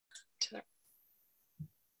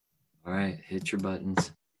All right, hit your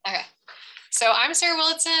buttons. Okay. So I'm Sarah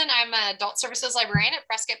Willitson. I'm an adult services librarian at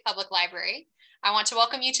Prescott Public Library. I want to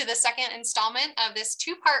welcome you to the second installment of this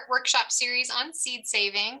two-part workshop series on seed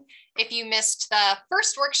saving. If you missed the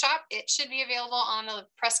first workshop, it should be available on the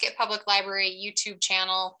Prescott Public Library YouTube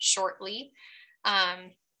channel shortly.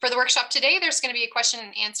 For the workshop today, there's going to be a question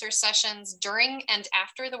and answer sessions during and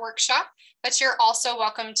after the workshop, but you're also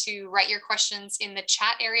welcome to write your questions in the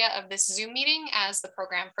chat area of this Zoom meeting as the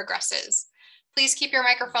program progresses. Please keep your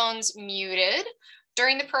microphones muted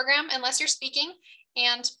during the program unless you're speaking.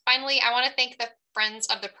 And finally, I want to thank the Friends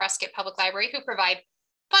of the Prescott Public Library who provide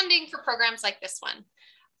funding for programs like this one.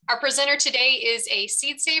 Our presenter today is a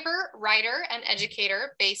seed saver, writer, and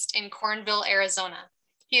educator based in Cornville, Arizona.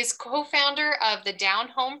 He is co-founder of the Down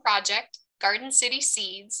Home Project, Garden City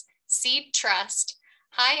Seeds, Seed Trust,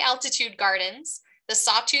 High Altitude Gardens, the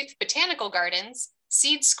Sawtooth Botanical Gardens,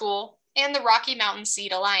 Seed School, and the Rocky Mountain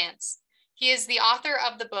Seed Alliance. He is the author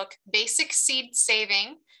of the book Basic Seed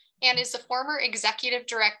Saving and is the former executive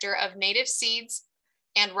director of Native Seeds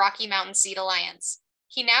and Rocky Mountain Seed Alliance.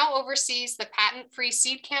 He now oversees the patent-free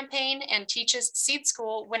seed campaign and teaches seed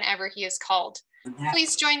school whenever he is called.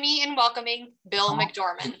 Please join me in welcoming Bill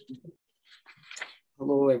McDorman.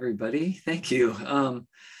 Hello, everybody. Thank you.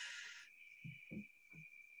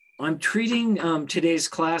 I'm treating today's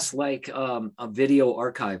class like a video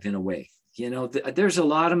archive in a way. You know, there's a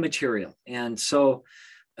lot of material. And so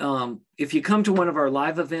if you come to one of our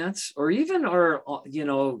live events or even our,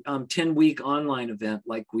 10-week online event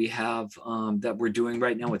like we have that we're doing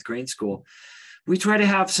right now with Grain School, we try to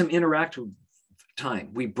have some interactive time.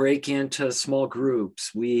 We break into small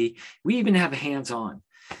groups. We even have hands-on.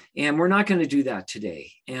 And we're not going to do that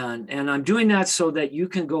today. And I'm doing that so that you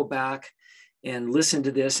can go back and listen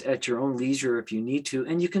to this at your own leisure if you need to,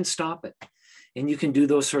 and you can stop it. And you can do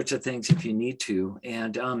those sorts of things if you need to.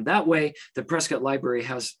 And that way, the Prescott Library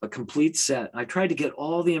has a complete set. I tried to get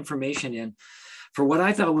all the information in for what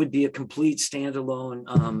I thought would be a complete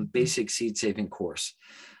standalone basic seed saving course.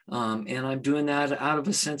 And I'm doing that out of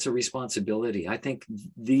a sense of responsibility. I think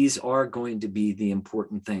these are going to be the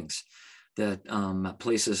important things that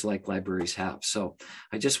places like libraries have. So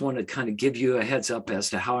I just want to kind of give you a heads up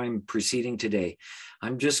as to how I'm proceeding today.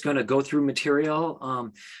 I'm just going to go through material.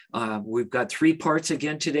 We've got 3 parts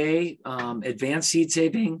again today: advanced seed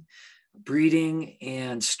saving, breeding,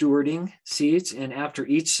 and stewarding seeds. And after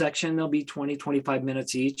each section, there'll be 20, 25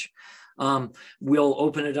 minutes each. We'll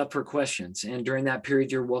open it up for questions. And during that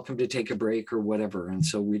period, you're welcome to take a break or whatever. And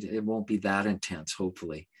so it won't be that intense,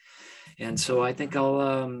 hopefully. And so I think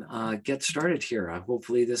I'll get started here.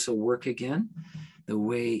 Hopefully this will work again the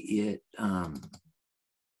way it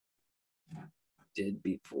did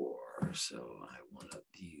before. So I want to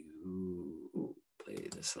play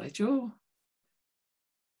the slideshow.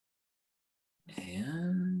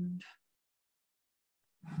 And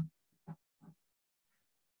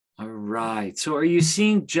all right. So are you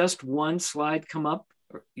seeing just one slide come up?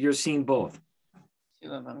 Or you're seeing both?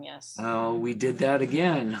 2 of them, yes. Oh, we did that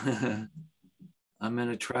again. I'm going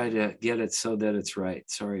to try to get it so that it's right.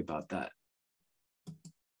 Sorry about that.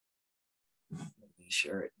 Let me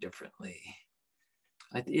share it differently.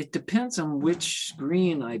 It depends on which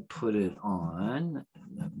screen I put it on.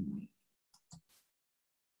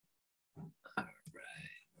 All right. Put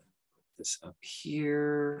this up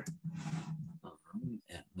here.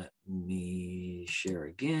 And let me share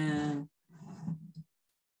again.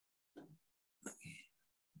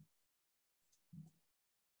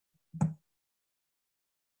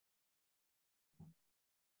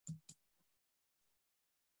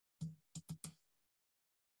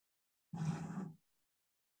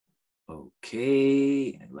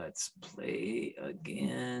 Okay, let's play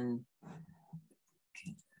again.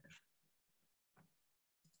 Is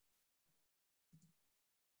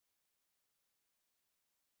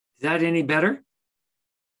that any better?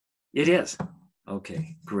 It is.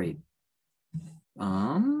 Okay, great.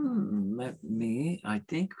 I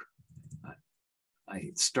think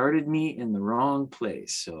it started me in the wrong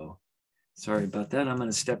place. So sorry about that. I'm going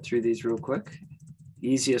to step through these real quick.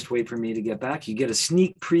 Easiest way for me to get back. You get a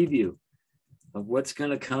sneak preview of what's going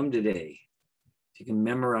to come today. You can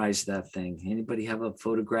memorize that thing. Anybody have a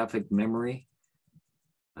photographic memory?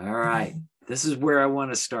 All right, this is where I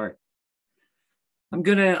want to start. I'm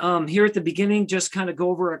going to, here at the beginning, just kind of go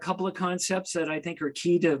over a couple of concepts that I think are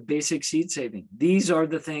key to basic seed saving. These are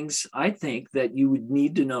the things I think that you would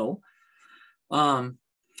need to know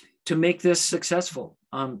to make this successful.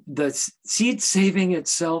 The seed saving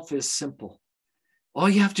itself is simple. All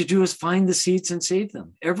you have to do is find the seeds and save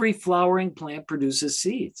them. Every flowering plant produces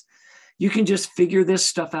seeds. You can just figure this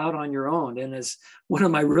stuff out on your own. And as one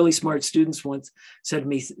of my really smart students once said to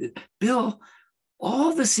me, Bill,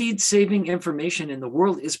 all the seed saving information in the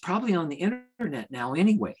world is probably on the internet now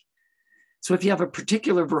anyway. So if you have a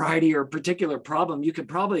particular variety or a particular problem, you could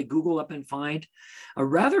probably Google up and find a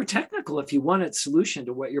rather technical, if you want it, solution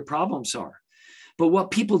to what your problems are. But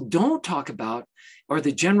what people don't talk about are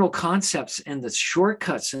the general concepts and the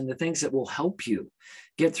shortcuts and the things that will help you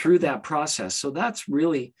get through that process. So that's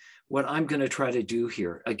really what I'm going to try to do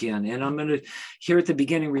here again. And I'm going to, here at the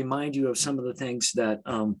beginning, remind you of some of the things that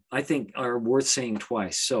I think are worth saying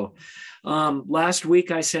twice. So last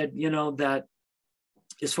week I said, that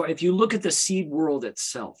as far, if you look at the seed world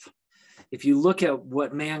itself, if you look at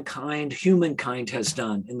what humankind has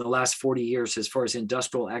done in the last 40 years as far as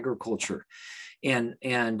industrial agriculture, and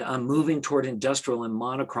moving toward industrial and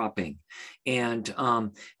monocropping and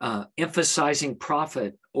emphasizing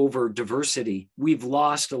profit over diversity, we've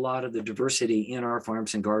lost a lot of the diversity in our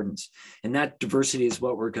farms and gardens. And that diversity is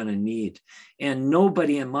what we're going to need. And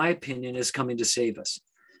nobody, in my opinion, is coming to save us.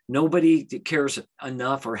 Nobody cares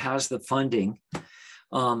enough or has the funding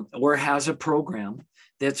or has a program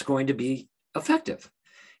that's going to be effective.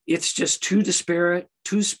 It's just too disparate,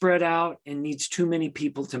 too spread out, and needs too many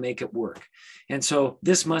people to make it work. And so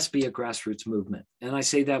this must be a grassroots movement. And I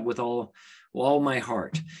say that with all my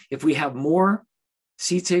heart. If we have more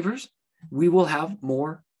seed savers, we will have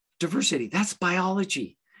more diversity. That's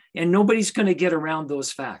biology. And nobody's going to get around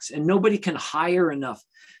those facts. And nobody can hire enough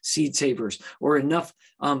seed savers or enough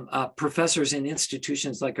professors in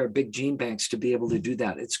institutions like our big gene banks to be able to do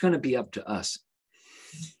that. It's going to be up to us.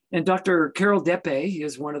 And Dr. Carol Deppe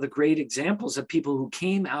is one of the great examples of people who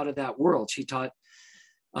came out of that world. She taught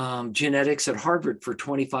genetics at Harvard for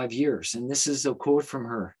 25 years. And this is a quote from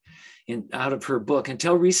her out of her book.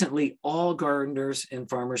 Until recently, all gardeners and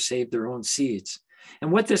farmers saved their own seeds.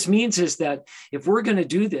 And what this means is that if we're going to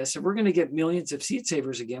do this, if we're going to get millions of seed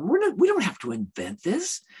savers again, we don't have to invent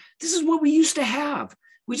this. This is what we used to have.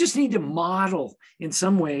 We just need to model in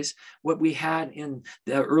some ways what we had in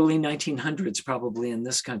the early 1900s, probably in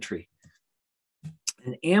this country.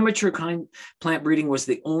 And amateur plant breeding was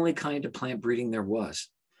the only kind of plant breeding there was.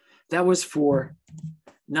 That was for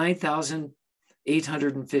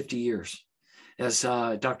 9,850 years, as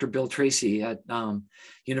Dr. Bill Tracy at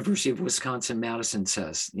University of Wisconsin-Madison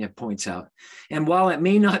points out. And while it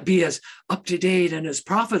may not be as up-to-date and as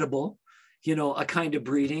profitable, a kind of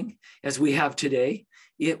breeding as we have today,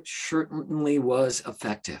 it certainly was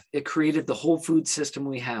effective. It created the whole food system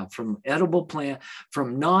we have, from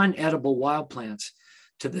non-edible wild plants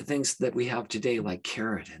to the things that we have today, like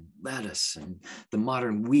carrot and lettuce and the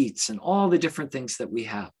modern wheats and all the different things that we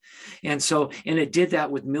have. And it did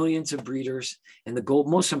that with millions of breeders. And the goal,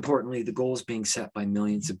 most importantly, the goal is being set by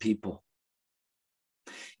millions of people.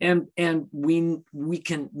 And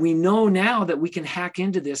we know now that we can hack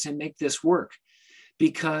into this and make this work,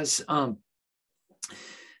 because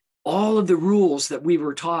all of the rules that we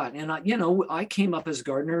were taught, and I came up as a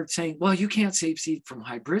gardener saying, well, you can't save seed from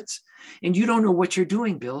hybrids, and you don't know what you're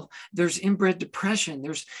doing, Bill. There's inbred depression,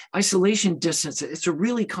 there's isolation distance. It's a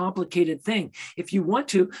really complicated thing. If you want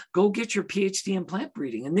to, go get your PhD in plant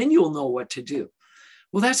breeding, and then you'll know what to do.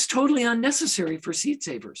 Well, that's totally unnecessary for seed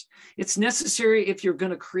savers. It's necessary if you're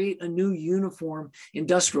going to create a new uniform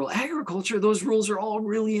industrial agriculture. Those rules are all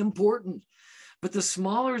really important. But the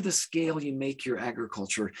smaller the scale you make your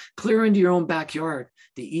agriculture, clear into your own backyard,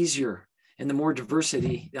 the easier and the more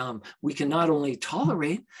diversity we can not only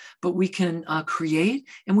tolerate, but we can create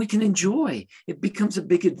and we can enjoy. It becomes a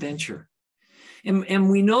big adventure. And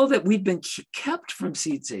we know that we've been kept from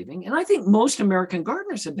seed saving. And I think most American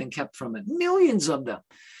gardeners have been kept from it, millions of them.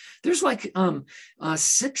 There's like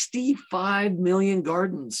 65 million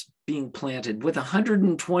gardens being planted with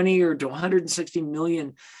 120 or to 160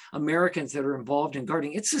 million Americans that are involved in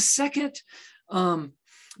gardening. It's the second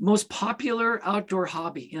most popular outdoor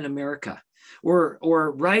hobby in America,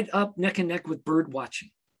 or right up neck and neck with bird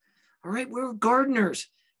watching. All right, we're gardeners.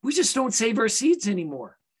 We just don't save our seeds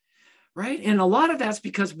anymore. Right. And a lot of that's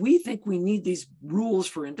because we think we need these rules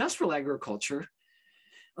for industrial agriculture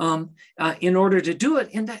in order to do it.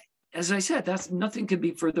 And that, as I said, that's nothing could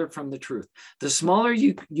be further from the truth. The smaller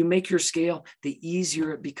you make your scale, the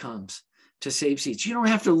easier it becomes to save seeds. You don't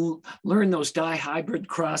have to learn those dihybrid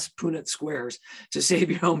cross Punnett squares to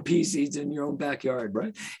save your own pea seeds in your own backyard,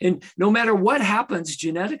 right? And no matter what happens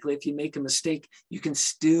genetically, if you make a mistake, you can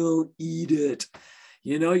still eat it.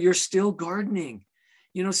 You're still gardening.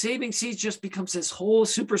 Saving seeds just becomes this whole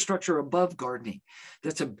superstructure above gardening.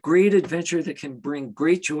 That's a great adventure that can bring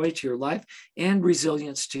great joy to your life and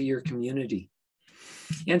resilience to your community.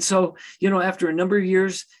 And so, after a number of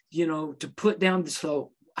years, to put down,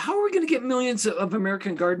 so how are we going to get millions of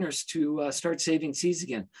American gardeners to start saving seeds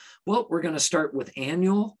again? Well, we're going to start with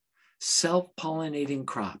annual self-pollinating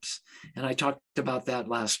crops. And I talked about that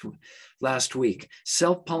last week.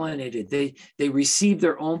 Self-pollinated, they receive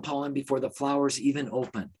their own pollen before the flowers even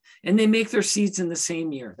open. And they make their seeds in the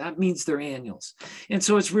same year. That means they're annuals. And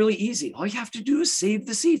so it's really easy. All you have to do is save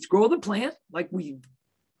the seeds, grow the plant like we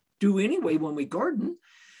do anyway when we garden,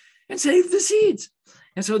 and save the seeds.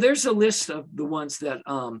 And so there's a list of the ones that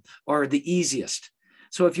are the easiest.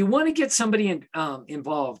 So if you want to get somebody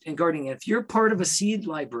involved in gardening, if you're part of a seed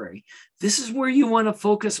library, this is where you want to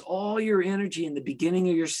focus all your energy in the beginning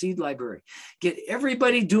of your seed library. Get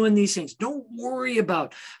everybody doing these things. Don't worry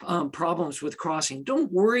about problems with crossing.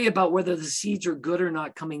 Don't worry about whether the seeds are good or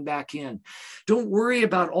not coming back in. Don't worry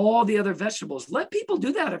about all the other vegetables. Let people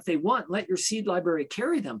do that if they want. Let your seed library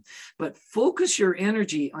carry them. But focus your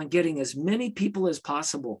energy on getting as many people as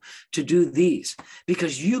possible to do these,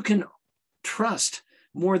 because you can trust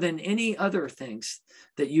more than any other things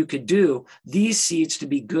that you could do these seeds to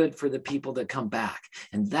be good for the people that come back.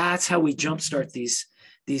 And that's how we jumpstart these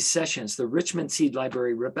sessions. The Richmond Seed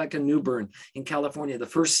Library, Rebecca Newburn in California, the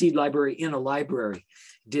first seed library in a library,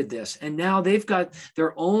 did this. And now they've got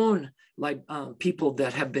their own people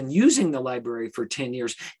that have been using the library for 10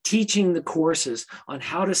 years, teaching the courses on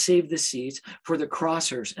how to save the seeds for the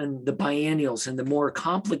crossers and the biennials and the more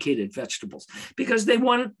complicated vegetables, because they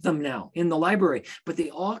want them now in the library. But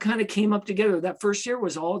they all kind of came up together. That first year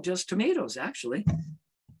was all just tomatoes, actually.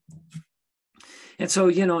 And so,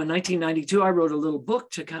 in 1992, I wrote a little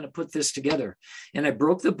book to kind of put this together. And I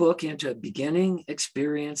broke the book into beginning,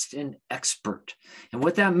 experienced, and expert. And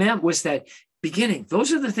what that meant was that beginning,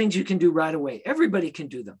 those are the things you can do right away. Everybody can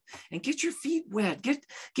do them. And get your feet wet. Get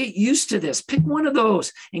used to this. Pick one of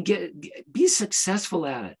those and be successful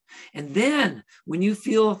at it. And then when you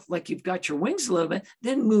feel like you've got your wings a little bit,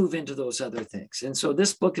 then move into those other things. And so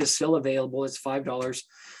this book is still available. It's $5,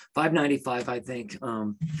 $5.95, I think.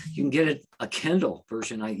 You can get a Kindle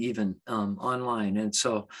version, even online. And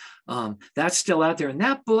so that's still out there. And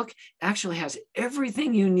that book actually has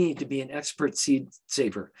everything you need to be an expert seed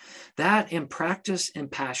saver. That and practice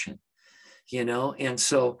and passion, And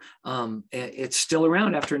so it's still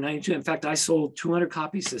around after 92. In fact, I sold 200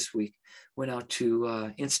 copies this week. Went out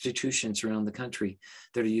to institutions around the country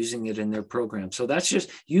that are using it in their program. So that's just,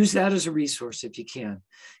 use that as a resource if you can.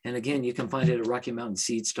 And again, you can find it at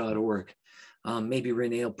RockyMountainSeeds.org. Maybe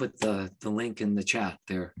Renee will put the link in the chat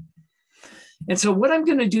there. And so what I'm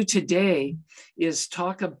going to do today is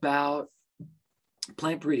talk about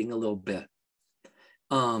plant breeding a little bit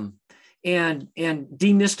and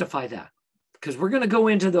demystify that. Because we're going to go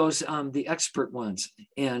into those, the expert ones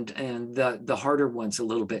and the harder ones a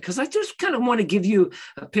little bit. Because I just kind of want to give you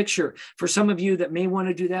a picture for some of you that may want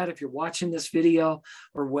to do that if you're watching this video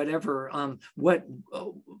or whatever, what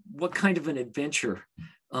kind of an adventure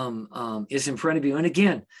is in front of you. And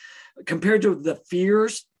again, compared to the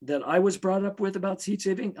fears that I was brought up with about seed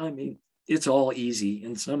saving, I mean, it's all easy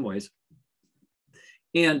in some ways.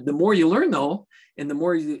 And the more you learn, though, and the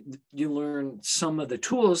more you learn some of the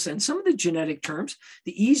tools and some of the genetic terms,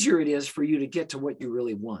 the easier it is for you to get to what you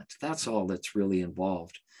really want. That's all that's really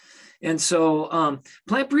involved. And so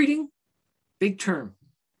plant breeding, big term.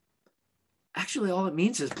 Actually, all it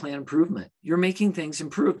means is plant improvement. You're making things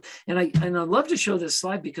improve. And I love to show this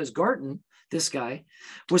slide because Garton, this guy,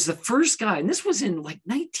 was the first guy, and this was in like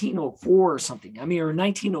 1904 or something. I mean, or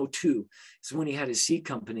 1902 is when he had his seed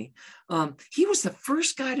company. He was the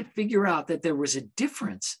first guy to figure out that there was a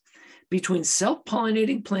difference between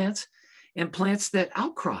self-pollinating plants and plants that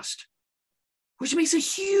outcrossed, which makes a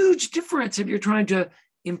huge difference if you're trying to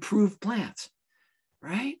improve plants,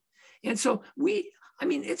 right? And so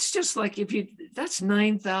it's just like that's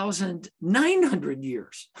 9,900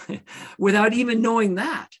 years without even knowing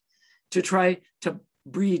that to try to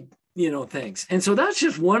breed, things. And so that's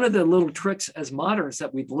just one of the little tricks as moderns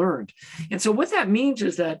that we've learned. And so what that means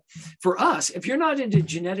is that for us, if you're not into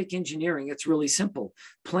genetic engineering, it's really simple.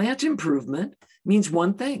 Plant improvement means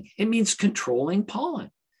one thing. It means controlling pollen.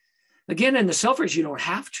 Again, in the self-raisers, you don't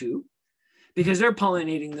have to, because they're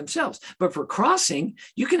pollinating themselves. But for crossing,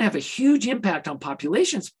 you can have a huge impact on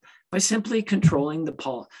populations by simply controlling the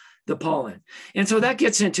pollen. And so that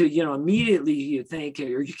gets into, immediately you think,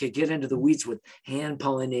 or you could get into the weeds with hand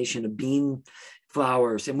pollination of bean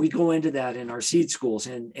flowers. And we go into that in our seed schools,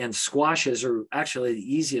 and squashes are actually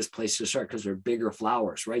the easiest place to start because they're bigger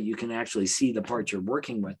flowers, right? You can actually see the part you're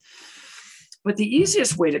working with. But the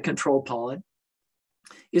easiest way to control pollen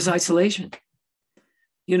is isolation.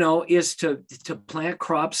 is to plant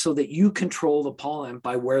crops so that you control the pollen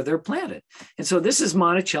by where they're planted. And so this is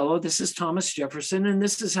Monticello, this is Thomas Jefferson, and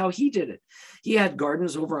this is how he did it. He had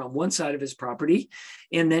gardens over on one side of his property,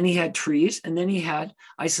 and then he had trees, and then he had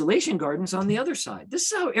isolation gardens on the other side. This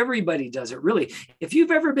is how everybody does it, really. If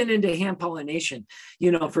you've ever been into hand pollination,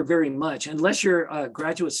 for very much, unless you're a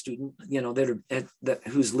graduate student,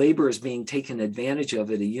 whose labor is being taken advantage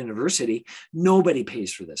of at a university, nobody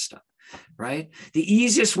pays for this stuff. Right? The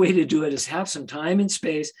easiest way to do it is have some time and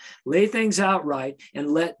space, lay things out right,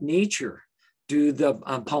 and let nature do the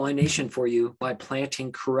pollination for you by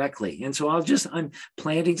planting correctly. And so I'm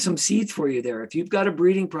planting some seeds for you there. If you've got a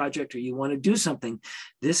breeding project or you want to do something,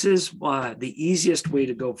 this is the easiest way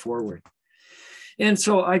to go forward. And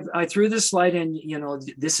so I threw this slide in,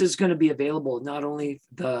 this is going to be available, not only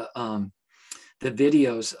the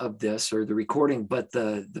videos of this or the recording, but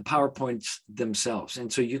the PowerPoints themselves.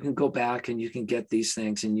 And so you can go back and you can get these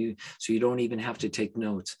things so you don't even have to take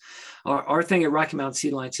notes. Our thing at Rocky Mountain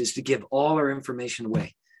Seed Alliance is to give all our information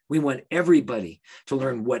away. We want everybody to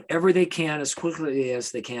learn whatever they can as quickly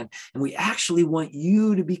as they can. And we actually want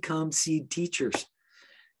you to become seed teachers.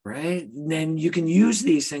 Right? And then you can use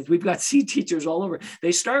these things. We've got seed teachers all over.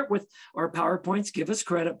 They start with our PowerPoints, give us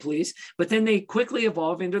credit, please. But then they quickly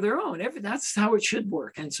evolve into their own. That's how it should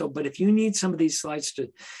work. And so, but if you need some of these slides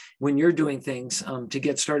when you're doing things to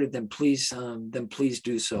get started, then please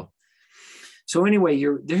do so. So anyway,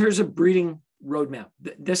 here's a breeding roadmap.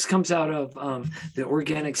 This comes out of the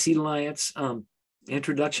Organic Seed Alliance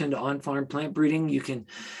Introduction to On-Farm Plant Breeding. You can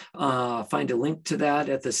find a link to that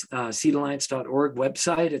at the seedalliance.org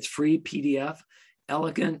website. It's free PDF,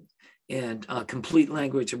 elegant, and complete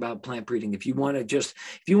language about plant breeding. If you want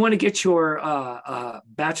to get your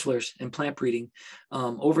bachelor's in plant breeding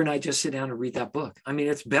overnight, just sit down and read that book. I mean,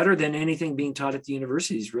 it's better than anything being taught at the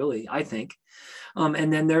universities, really, I think.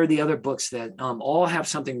 And then there are the other books that all have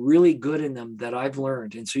something really good in them that I've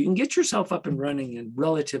learned. And so you can get yourself up and running in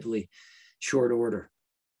relatively short order.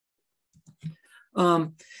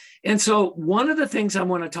 And so one of the things I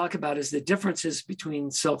want to talk about is the differences between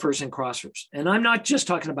selfers and crossers. And I'm not just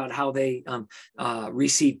talking about how they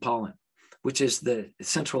reseed pollen, which is the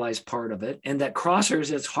centralized part of it, and that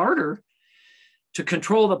crossers, it's harder to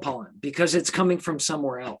control the pollen because it's coming from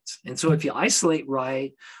somewhere else. And so if you isolate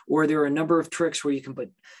right, or there are a number of tricks where you can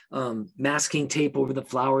put masking tape over the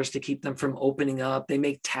flowers to keep them from opening up. They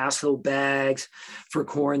make tassel bags for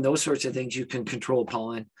corn, those sorts of things, you can control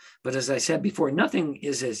pollen. But as I said before, nothing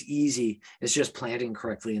is as easy as just planting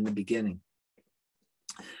correctly in the beginning.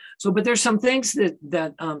 So, but there's some things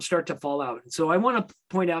that start to fall out. So I want to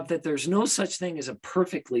point out that there's no such thing as a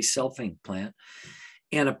perfectly selfing plant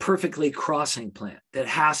and a perfectly crossing plant that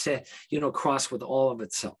has to, cross with all of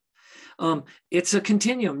itself. It's a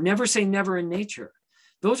continuum. Never say never in nature.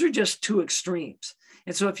 Those are just two extremes.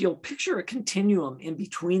 And so if you'll picture a continuum in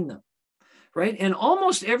between them, right? And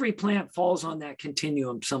almost every plant falls on that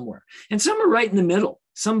continuum somewhere. And some are right in the middle.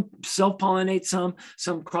 Some self-pollinate some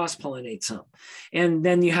cross-pollinate some. And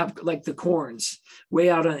then you have like the corns way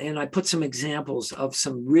out on, and I put some examples of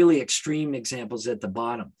some really extreme examples at the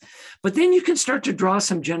bottom. But then you can start to draw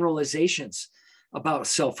some generalizations about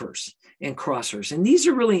selfers and crossers. And these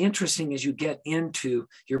are really interesting as you get into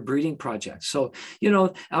your breeding project. So,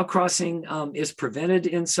 outcrossing is prevented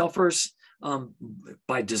in selfers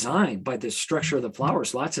by design, by the structure of the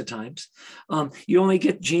flowers, lots of times. You only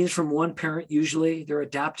get genes from one parent, usually. They're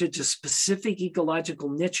adapted to specific ecological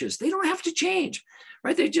niches. They don't have to change,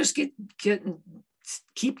 right? They just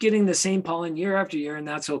keep getting the same pollen year after year, and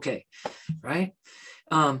that's okay, right?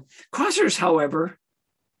 Crossers, however,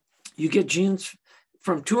 you get genes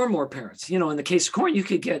from two or more parents. In the case of corn, you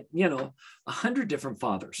could get, 100 different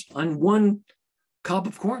fathers on one cob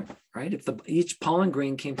of corn, right? If each pollen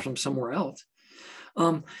grain came from somewhere else.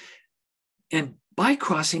 And by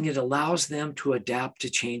crossing, it allows them to adapt to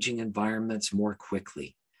changing environments more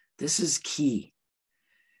quickly. This is key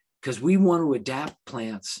because we want to adapt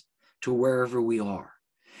plants to wherever we are.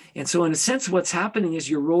 And so in a sense, what's happening is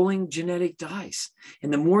you're rolling genetic dice.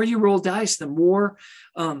 And the more you roll dice, the more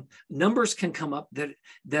numbers can come up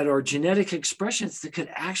that are genetic expressions that could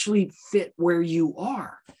actually fit where you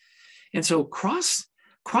are. And so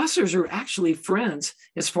crossers are actually friends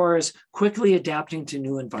as far as quickly adapting to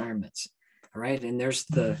new environments. All right. And there's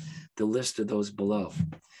the list of those below.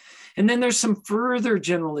 And then there's some further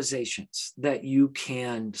generalizations that you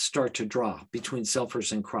can start to draw between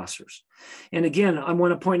selfers and crossers. And again, I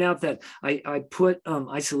want to point out that I put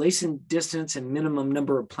isolation distance and minimum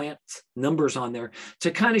number of plant numbers on there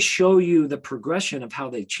to kind of show you the progression of how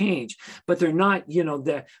they change, but they're not,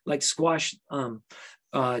 like squash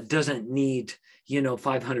doesn't need,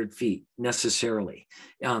 500 feet necessarily.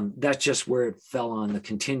 That's just where it fell on the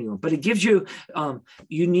continuum. But it gives you,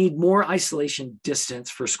 you need more isolation distance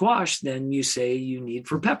for squash than you say you need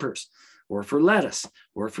for peppers or for lettuce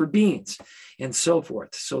or for beans and so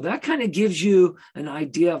forth. So that kind of gives you an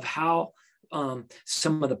idea of how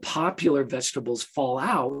some of the popular vegetables fall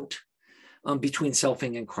out between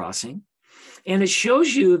selfing and crossing. And it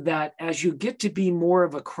shows you that as you get to be more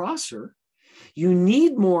of a crosser, you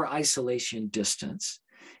need more isolation distance.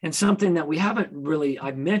 And something that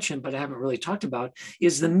I've mentioned, but I haven't really talked about,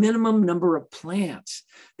 is the minimum number of plants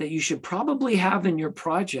that you should probably have in your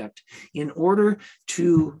project in order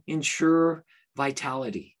to ensure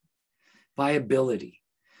vitality, viability.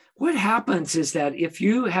 What happens is that if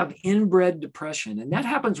you have inbred depression, and that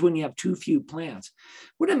happens when you have too few plants,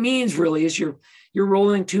 what it means really is you're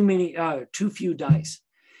rolling too few dice.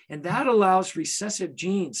 And that allows recessive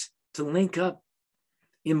genes to link up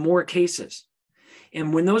in more cases.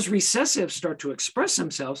 And when those recessives start to express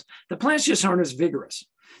themselves, the plants just aren't as vigorous.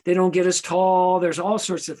 They don't get as tall. There's all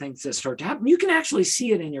sorts of things that start to happen. You can actually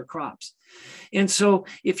see it in your crops. And so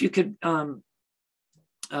if you could,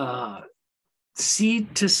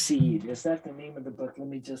 Seed to Seed, is that the name of the book? Let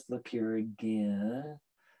me just look here again.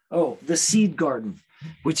 Oh, The Seed Garden,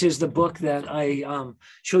 which is the book that I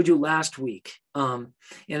showed you last week.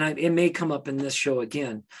 It may come up in this show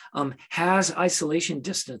again, has isolation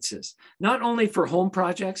distances, not only for home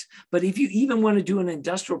projects, but if you even want to do an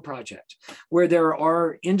industrial project where there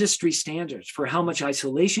are industry standards for how much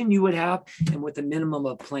isolation you would have and what the minimum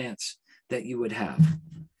of plants that you would have.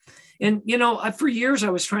 And, for years, I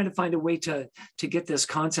was trying to find a way to get this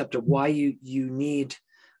concept of why you need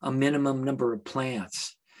a minimum number of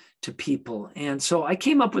plants to people. And so I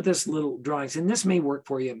came up with this little drawings, and this may work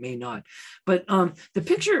for you, it may not. But the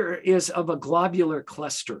picture is of a globular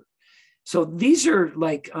cluster. So these are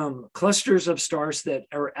like clusters of stars that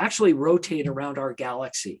are actually rotate around our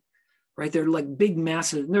galaxy, right? They're like big,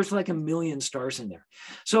 massive, and there's like 1 million stars in there.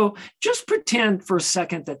 So just pretend for a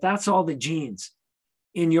second that that's all the genes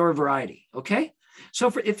in your variety, okay?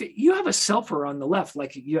 So if you have a sulfur on the left,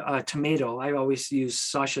 like a tomato, I always use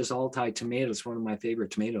Sasha's Altai tomatoes, one of my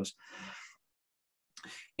favorite tomatoes.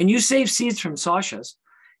 And you save seeds from Sasha's,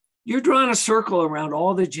 you're drawing a circle around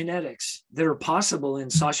all the genetics that are possible in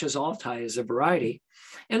Sasha's Altai as a variety.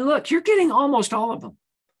 And look, you're getting almost all of them,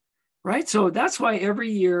 right? So that's why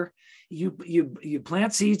every year you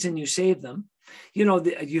plant seeds and you save them. There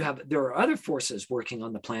are other forces working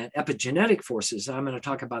on the plant, epigenetic forces. I'm going to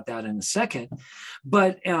talk about that in a second,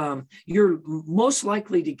 but you're most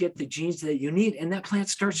likely to get the genes that you need, and that plant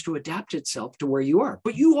starts to adapt itself to where you are.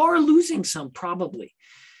 But you are losing some probably.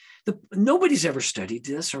 Nobody's ever studied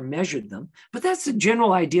this or measured them, but that's the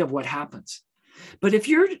general idea of what happens. But if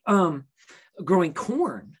you're growing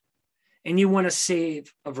corn and you want to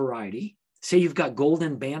save a variety, say you've got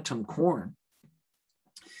golden bantam corn,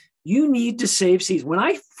 you need to save seeds. When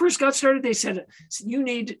I first got started, they said, you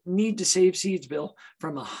need to save seeds, Bill,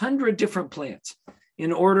 from 100 different plants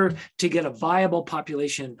in order to get a viable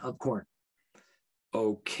population of corn.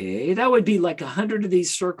 Okay, that would be like 100 of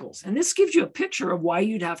these circles. And this gives you a picture of why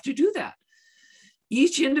you'd have to do that.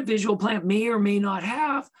 Each individual plant may or may not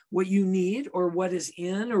have what you need or what is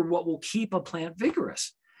in or what will keep a plant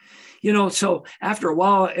vigorous. So after a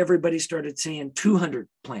while, everybody started saying 200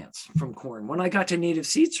 plants from corn. When I got to Native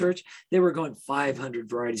Seed Search, they were going 500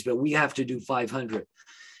 varieties, but we have to do 500.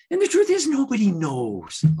 And the truth is nobody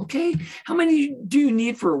knows, okay? How many do you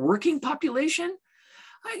need for a working population?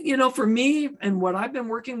 For me and what I've been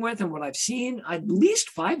working with and what I've seen, at least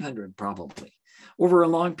 500 probably over a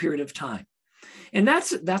long period of time. And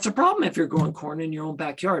that's a problem if you're growing corn in your own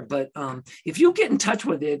backyard. But if you'll get in touch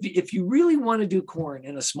with it, if you really want to do corn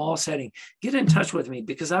in a small setting, get in touch with me,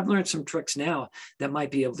 because I've learned some tricks now that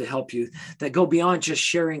might be able to help you that go beyond just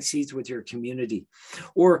sharing seeds with your community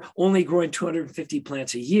or only growing 250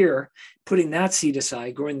 plants a year, putting that seed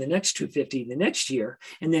aside, growing the next 250 the next year,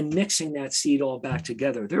 and then mixing that seed all back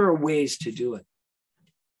together. There are ways to do it.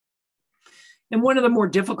 And one of the more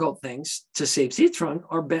difficult things to save seeds from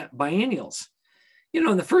are biennials.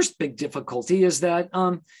 The first big difficulty is that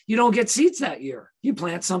you don't get seeds that year. You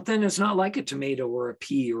plant something, it's not like a tomato or a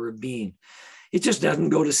pea or a bean. It just doesn't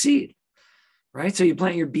go to seed, right? So you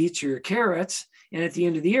plant your beets or your carrots, and at the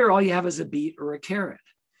end of the year, all you have is a beet or a carrot.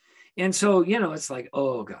 And so, it's like,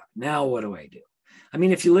 oh God, now what do I do? I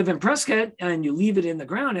mean, if you live in Prescott and you leave it in the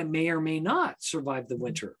ground, it may or may not survive the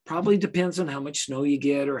winter. Probably depends on how much snow you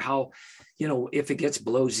get or how, if it gets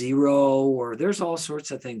below zero, or there's all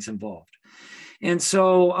sorts of things involved. And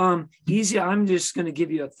so I'm just going to give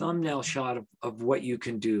you a thumbnail shot of what you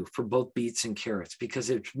can do for both beets and carrots, because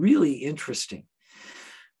it's really interesting.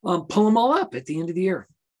 Pull them all up at the end of the year.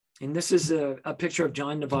 And this is a picture of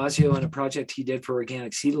John Navazio and a project he did for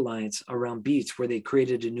Organic Seed Alliance around beets, where they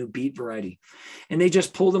created a new beet variety. And they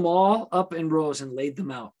just pulled them all up in rows and laid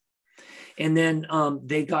them out. And then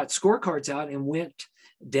they got scorecards out and went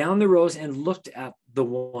down the rows and looked at the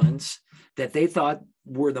ones that they thought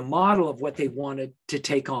were the model of what they wanted to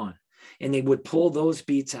take on. And they would pull those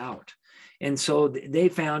beets out. And so they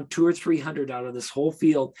found 200 or 300 out of this whole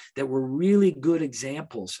field that were really good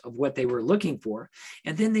examples of what they were looking for.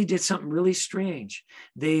 And then they did something really strange.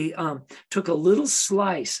 They took a little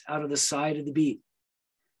slice out of the side of the beet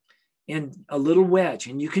and a little wedge,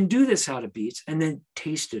 and you can do this out of beets, and then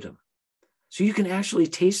tasted them. So you can actually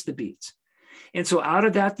taste the beets. And so out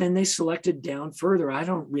of that, then they selected down further. I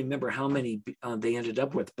don't remember how many they ended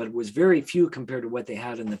up with, but it was very few compared to what they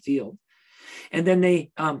had in the field. And then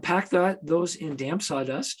they pack those in damp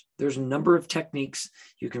sawdust. There's a number of techniques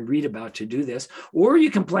you can read about to do this, or you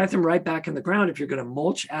can plant them right back in the ground if you're going to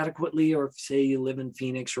mulch adequately, or say you live in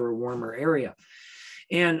Phoenix or a warmer area.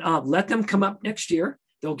 And let them come up next year.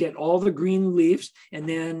 They'll get all the green leaves. And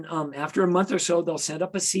then after a month or so, they'll send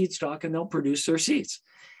up a seed stock and they'll produce their seeds.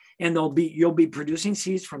 And you'll be producing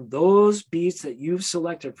seeds from those beets that you've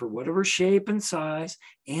selected for whatever shape and size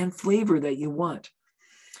and flavor that you want.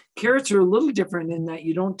 Carrots are a little different in that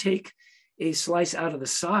you don't take a slice out of the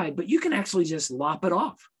side, but you can actually just lop it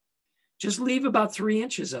off. Just leave about 3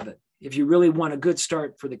 inches of it if you really want a good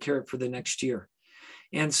start for the carrot for the next year.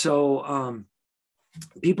 And so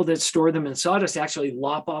people that store them in sawdust actually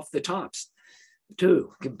lop off the tops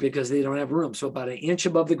too, because they don't have room. So about 1 inch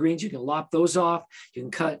above the greens, you can lop those off. You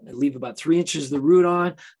can cut and leave about 3 inches of the root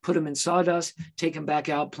on, put them in sawdust, take them back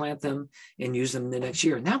out, plant them, and use them the next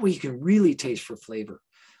year. And that way you can really taste for flavor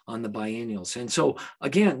on the biennials. And so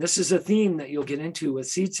again, this is a theme that you'll get into with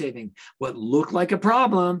seed saving. What looked like a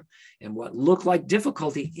problem and what looked like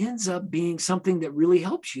difficulty ends up being something that really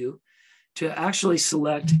helps you to actually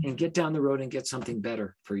select and get down the road and get something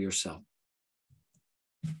better for yourself.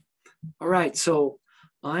 All right, so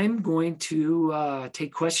I'm going to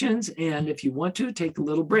take questions, and if you want to, take a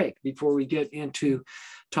little break before we get into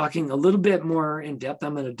talking a little bit more in depth.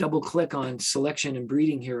 I'm going to double click on selection and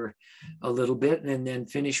breeding here a little bit, and then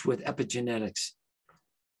finish with epigenetics.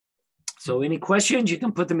 So any questions, you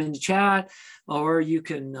can put them in the chat, or you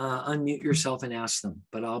can unmute yourself and ask them,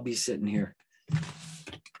 but I'll be sitting here.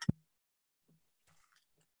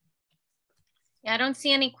 Yeah, I don't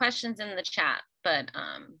see any questions in the chat, but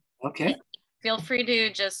okay. Feel free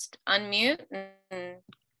to just unmute and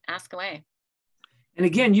ask away. And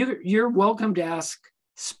again, you're welcome to ask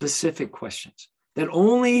specific questions that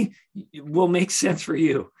only will make sense for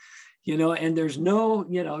you, and there's no,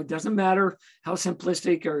 it doesn't matter how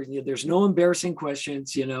simplistic, or there's no embarrassing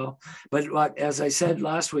questions, but as I said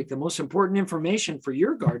last week, the most important information for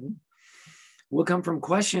your garden will come from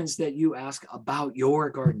questions that you ask about your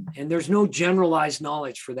garden. And there's no generalized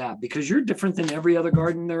knowledge for that, because you're different than every other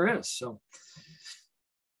garden there is. So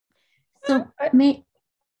may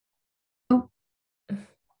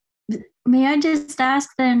I just ask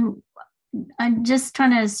then, I'm just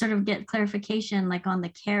trying to sort of get clarification, like on the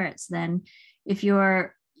carrots then,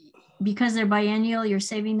 because they're biennial, you're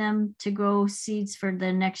saving them to grow seeds for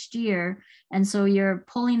the next year. And so you're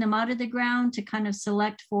pulling them out of the ground to kind of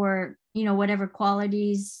select for, whatever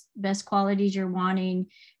best qualities you're wanting,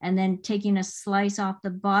 and then taking a slice off the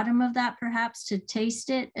bottom of that perhaps to taste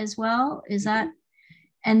it as well. Is that,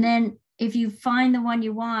 and then if you find the one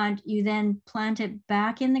you want, you then plant it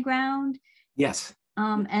back in the ground? Yes.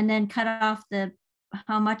 And then cut off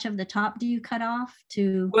how much of the top do you cut off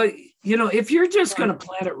to? Well, if you're just going to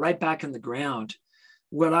plant it right back in the ground,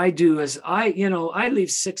 what I do is I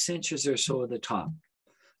leave 6 inches or so of the top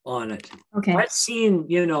on it. Okay. I've seen,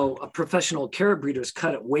 professional carrot breeders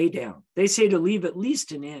cut it way down. They say to leave at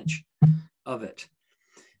least 1 inch of it.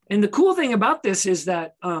 And the cool thing about this is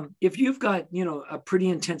that if you've got, a pretty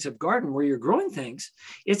intensive garden where you're growing things,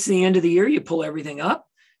 it's the end of the year, you pull everything up.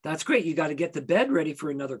 That's great. You got to get the bed ready for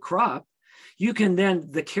another crop. You can then,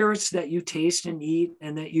 the carrots that you taste and eat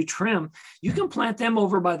and that you trim, you can plant them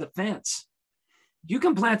over by the fence. You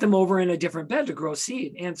can plant them over in a different bed to grow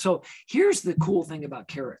seed. And so here's the cool thing about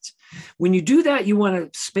carrots. When you do that, you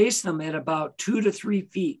want to space them at about 2 to 3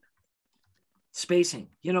 feet spacing.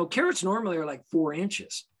 Carrots normally are like 4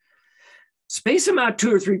 inches. Space them out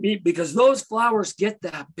 2 or 3 feet, because those flowers get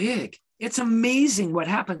that big. It's amazing what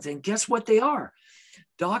happens. And guess what they are?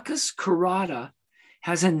 Daucus carota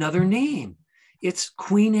has another name. It's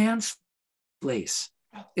Queen Anne's lace.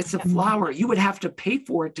 It's a flower. You would have to pay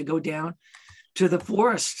for it to go down to the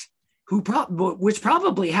florist which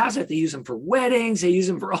probably has it. They use them for weddings. They use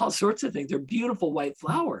them for all sorts of things. They're beautiful white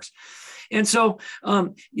flowers. And so,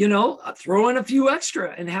 throw in a few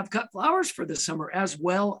extra and have cut flowers for the summer, as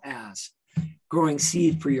well as growing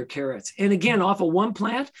seed for your carrots. And again, off of one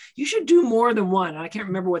plant, you should do more than one. I can't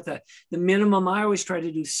remember what the minimum. I always try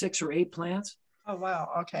to do 6 or 8 plants. Oh, wow.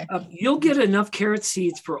 Okay. You'll get enough carrot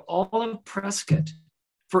seeds for all of Prescott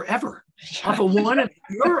forever off of one of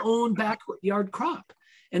your own backyard crop.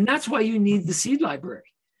 And that's why you need the seed library,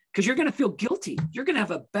 because you're going to feel guilty. You're going to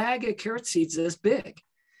have a bag of carrot seeds this big.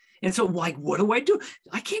 And so, like, what do I do?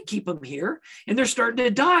 I can't keep them here. And they're starting to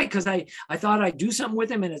die because I thought I'd do something with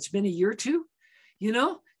them, and it's been a year or two.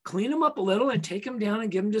 Clean them up a little and take them down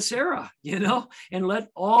and give them to Sarah, and let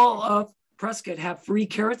all of Prescott have free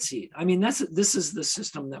carrot seed. I mean, this is the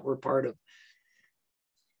system that we're part of.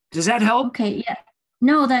 Does that help? Okay, yeah.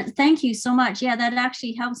 No, thank you so much. Yeah, that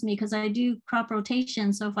actually helps me because I do crop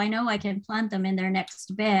rotation. So if I know I can plant them in their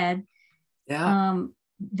next bed, that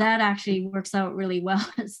actually works out really well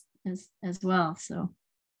as well. So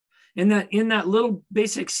in that little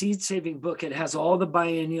basic seed saving book, it has all the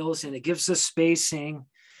biennials and it gives the spacing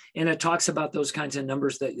and it talks about those kinds of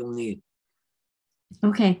numbers that you'll need.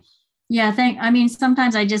 Okay. Yeah,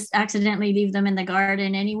 sometimes I just accidentally leave them in the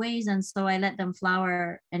garden anyways, and so I let them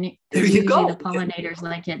flower, and there you go. The pollinators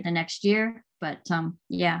like it the next year. But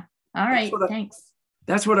yeah. All right, thanks.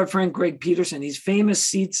 That's what our friend Greg Peterson, he's famous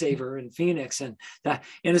seed saver in Phoenix, and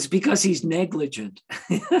it's because he's negligent.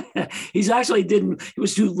 He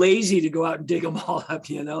was too lazy to go out and dig them all up,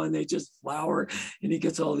 and they just flower, and he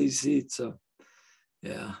gets all these seeds. So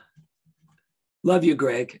yeah. Love you,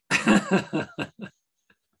 Greg.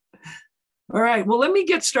 All right, well, let me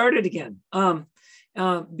get started again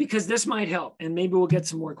because this might help, and maybe we'll get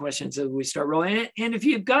some more questions as we start rolling. And if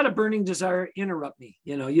you've got a burning desire, interrupt me.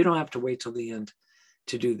 You don't have to wait till the end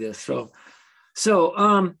to do this.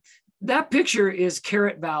 So that picture is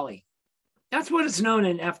Carrot Valley. That's what it's known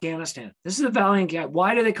in Afghanistan. This is a valley in Carrot.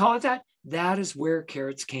 Why do they call it that? That is where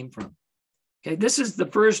carrots came from. Okay, this is the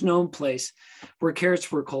first known place where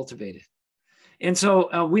carrots were cultivated. And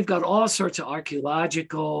so we've got all sorts of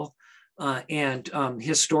archaeological and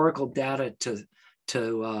historical data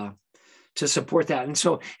to support that. And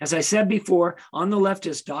so, as I said before, on the left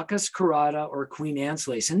is Daucus carota, or Queen Anne's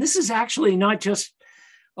lace. And this is actually not just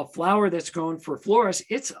a flower that's grown for florists.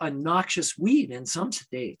 It's a noxious weed in some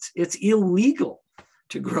states. It's illegal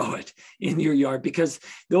to grow it in your yard because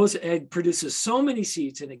it produces so many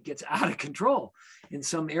seeds and it gets out of control in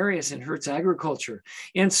some areas and hurts agriculture.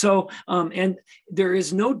 And so, and there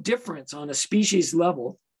is no difference on a species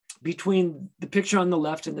level between the picture on the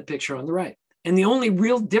left and the picture on the right. And the only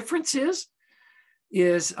real difference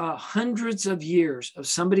is hundreds of years of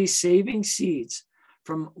somebody saving seeds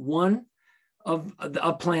from one of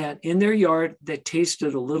a plant in their yard that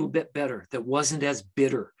tasted a little bit better, that wasn't as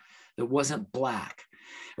bitter, that wasn't black.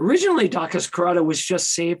 Originally, Daucus carota was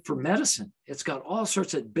just saved for medicine. It's got all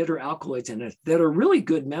sorts of bitter alkaloids in it that are really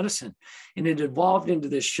good medicine. And it evolved into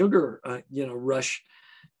this sugar, rush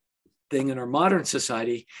thing in our modern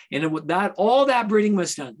society. And all that breeding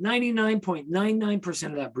was done. 99.99%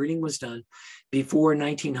 of that breeding was done before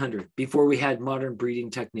 1900, before we had modern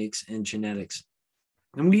breeding techniques and genetics.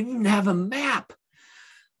 And we didn't have a map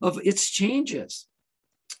of its changes.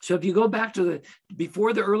 So if you go back to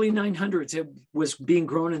before the early 900s, it was being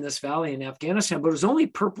grown in this valley in Afghanistan, but it was only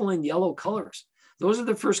purple and yellow colors. Those are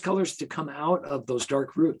the first colors to come out of those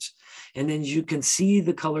dark roots. And then you can see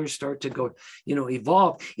the colors start to go,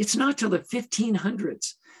 evolve. It's not till the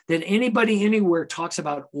 1500s that anybody anywhere talks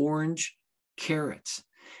about orange carrots.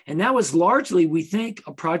 And that was largely, we think,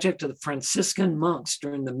 a project of the Franciscan monks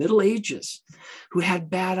during the Middle Ages who had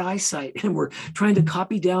bad eyesight and were trying to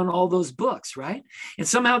copy down all those books, right? And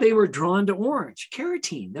somehow they were drawn to orange,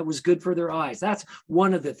 carotene that was good for their eyes. That's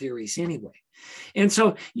one of the theories anyway. And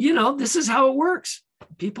so, this is how it works.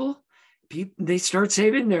 People, they start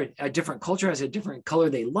saving. A different culture has a different color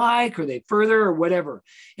they like, or they further, or whatever.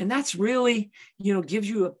 And that's really, gives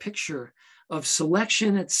you a picture of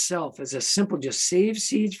selection itself as a simple, just save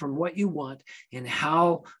seeds from what you want and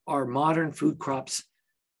how our modern food crops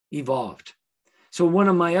evolved. So one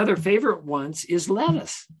of my other favorite ones is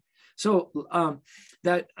lettuce. So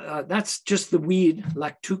that's just the weed,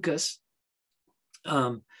 Lactucas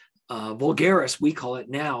vulgaris, we call it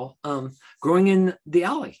now, growing in the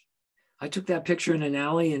alley. I took that picture in an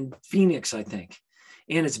alley in Phoenix, I think.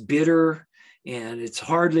 And it's bitter and it's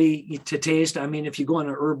hardly to taste. I mean, if you go on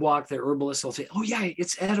an herb walk, the herbalist will say, oh yeah,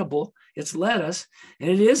 it's edible. It's lettuce. And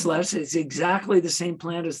it is lettuce. It's exactly the same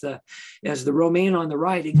plant as the romaine on the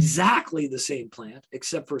right, exactly the same plant,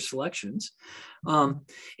 except for selections.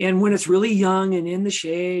 And when it's really young and in the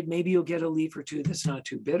shade, maybe you'll get a leaf or two that's not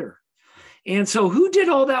too bitter. And so who did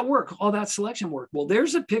all that work, all that selection work? Well,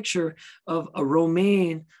 there's a picture of a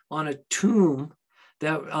romaine on a tomb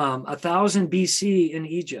that 1000 BC in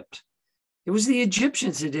Egypt. It was the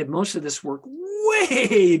Egyptians that did most of this work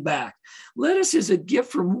way back. Lettuce is a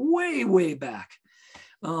gift from way, way back.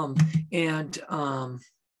 And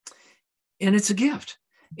it's a gift.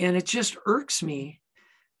 And it just irks me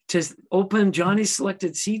to open Johnny's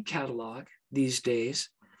Selected Seed Catalog these days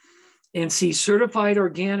and see certified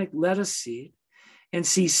organic lettuce seed and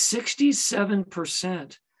see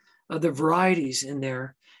 67% of the varieties in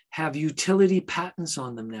there have utility patents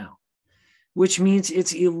on them now, which means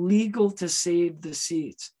it's illegal to save the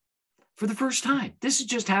seeds for the first time. This has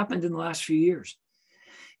just happened in the last few years.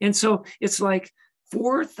 And so it's like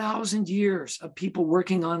 4,000 years of people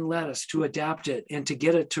working on lettuce to adapt it and to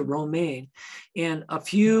get it to romaine. And a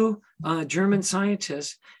few German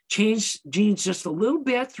scientists changed genes just a little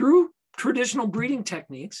bit through traditional breeding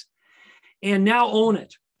techniques and now own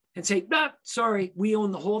it and say, nah, sorry, we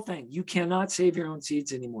own the whole thing. You cannot save your own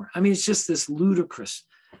seeds anymore. I mean, it's just this ludicrous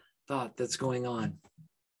thought that's going on.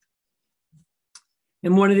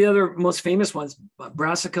 And one of the other most famous ones,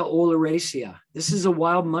 Brassica oleracea. This is a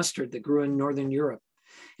wild mustard that grew in Northern Europe.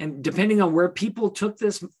 And depending on where people took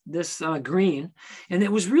this green, and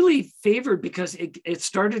it was really favored because it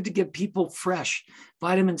started to give people fresh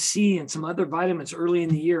vitamin C and some other vitamins early in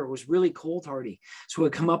the year. It was really cold hardy. So it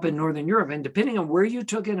would come up in Northern Europe. And depending on where you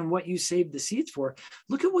took it and what you saved the seeds for,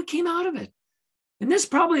 look at what came out of it. And this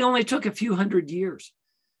probably only took a few hundred years,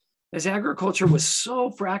 as agriculture was so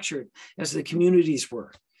fractured as the communities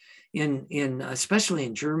were especially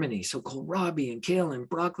in Germany. So kohlrabi and kale and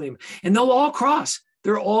broccoli, and they'll all cross.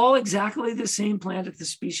 They're all exactly the same plant at the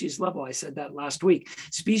species level. I said that last week.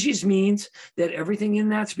 Species means that everything in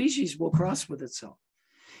that species will cross with itself.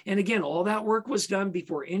 And again, all that work was done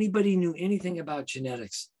before anybody knew anything about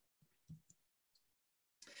genetics.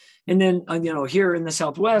 And then, here in the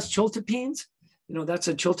Southwest, chiltepines, that's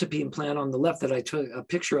a chiltepine plant on the left that I took a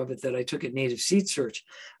picture of it that I took at Native Seed Search.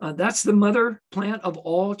 That's the mother plant of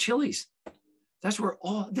all chilies. That's where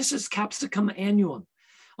this is Capsicum annuum.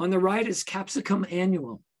 On the right is Capsicum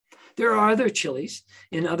annuum. There are other chilies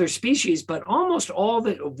in other species, but almost all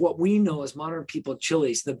of what we know as modern people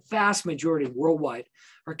chilies, the vast majority worldwide,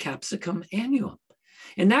 are Capsicum annuum.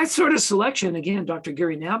 And that sort of selection, again, Dr.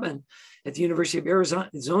 Gary Nabhan at the University of Arizona,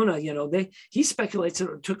 he speculates that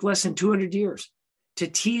it took less than 200 years to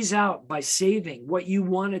tease out by saving what you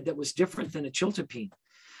wanted that was different than a chiltepine,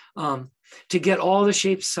 to get all the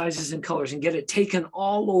shapes, sizes, and colors and get it taken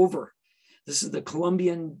all over. This is the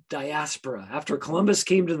Colombian diaspora. After Columbus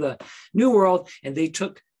came to the New World and they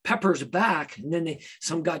took peppers back, and then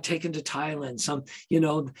some got taken to Thailand, some,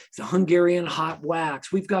 the Hungarian hot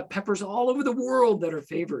wax. We've got peppers all over the world that are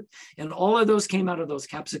favored. And all of those came out of those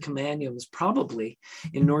Capsicum annuums, probably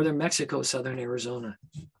in northern Mexico, southern Arizona.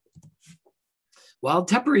 Wild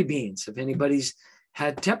tepary beans, if anybody's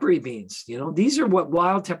had tepary beans, these are what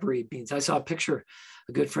wild tepary beans. I saw a picture.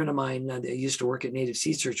 A good friend of mine that used to work at Native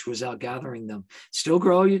Seed Search was out gathering them. Still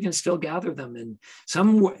grow, you can still gather them. And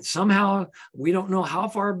somehow, we don't know how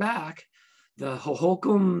far back, the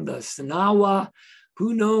Hohokam, the Sinawa,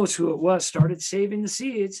 who knows who it was, started saving the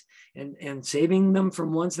seeds and saving them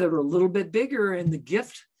from ones that were a little bit bigger. And the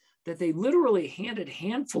gift that they literally handed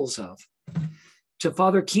handfuls of to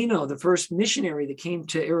Father Kino, the first missionary that came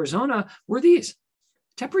to Arizona, were these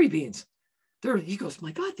tepary beans. He goes,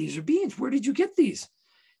 my God, these are beans. Where did you get these?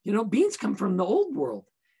 Beans come from the old world.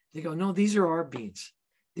 They go, no, these are our beans.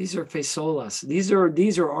 These are fasolas. These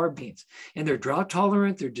are our beans. And they're drought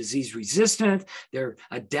tolerant. They're disease resistant. They're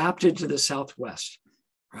adapted to the Southwest,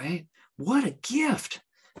 right? What a gift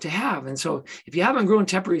to have. And so if you haven't grown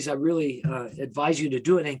teparies, I really advise you to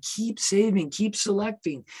do it and keep saving, keep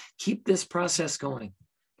selecting, keep this process going.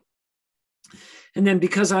 And then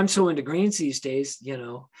because I'm so into grains these days,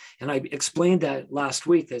 and I explained that last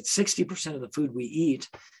week, that 60% of the food we eat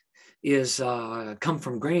is come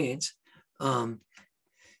from grains, you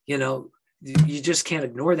just can't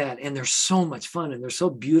ignore that. And they're so much fun and they're so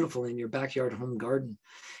beautiful in your backyard home garden.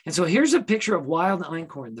 And so here's a picture of wild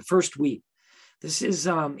einkorn, the first wheat. This is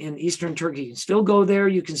in Eastern Turkey. You can still go there.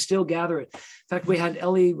 You can still gather it. In fact, we had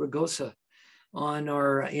Ellie Ragosa in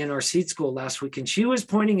our seed school last week, and she was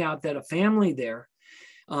pointing out that a family there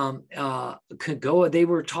could go. They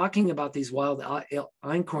were talking about these wild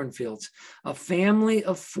einkorn fields. A family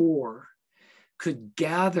of 4 could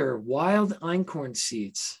gather wild einkorn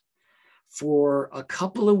seeds for a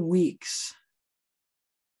couple of weeks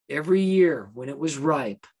every year when it was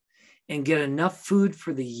ripe and get enough food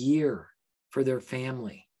for the year for their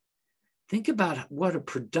family. Think about what a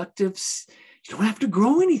productive, you don't have to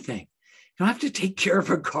grow anything. You don't have to take care of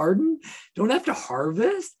a garden. You don't have to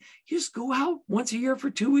harvest. You just go out once a year for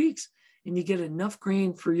 2 weeks and you get enough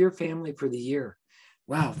grain for your family for the year.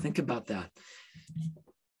 Wow, think about that.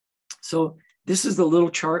 So this is the little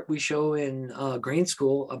chart we show in grain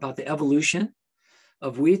school about the evolution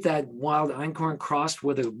of wheat. That wild einkorn crossed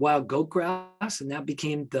with a wild goat grass, and that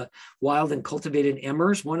became the wild and cultivated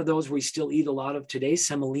emmers. One of those we still eat a lot of today,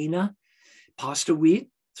 semolina, pasta wheat.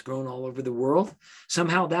 It's grown all over the world.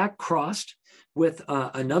 Somehow that crossed with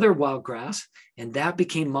another wild grass, and that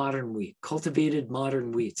became modern wheat, cultivated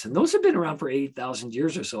modern wheats. And those have been around for 8,000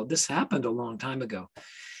 years or so. This happened a long time ago.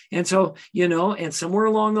 And so, and somewhere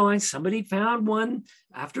along the line, somebody found one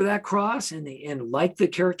after that cross and liked the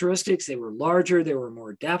characteristics. They were larger, they were more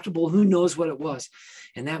adaptable. Who knows what it was?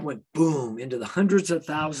 And that went boom into the hundreds of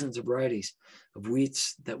thousands of varieties of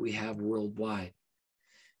wheats that we have worldwide.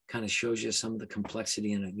 Kind of shows you some of the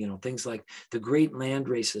complexity in it, things like the great land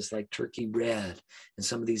races like Turkey Red and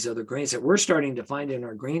some of these other grains that we're starting to find in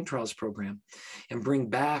our grain trials program and bring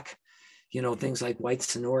back things like white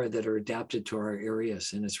Sonora that are adapted to our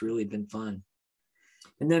areas. And it's really been fun.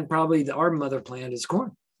 And then probably our mother plant is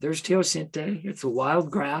corn. There's teosinte. It's a wild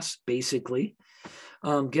grass, basically.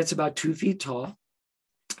 Gets about 2 feet tall.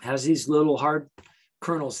 Has these little hard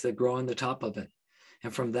kernels that grow on the top of it.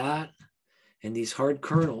 And from that and these hard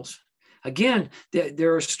kernels, again,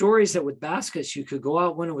 there are stories that with baskets, you could go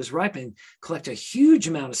out when it was ripe and collect a huge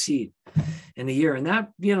amount of seed in a year. And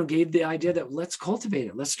that, gave the idea that let's cultivate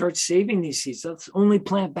it. Let's start saving these seeds. Let's only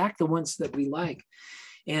plant back the ones that we like.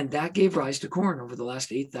 And that gave rise to corn over the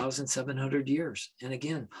last 8,700 years. And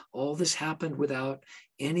again, all this happened without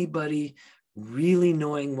anybody really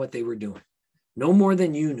knowing what they were doing. No more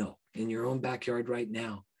than you know in your own backyard right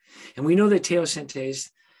now. And we know that teosinte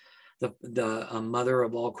is the mother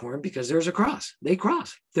of all corn because there's a cross. They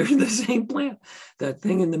cross. They're the same plant. That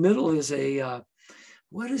thing in the middle is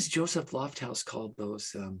what is Joseph Lofthouse called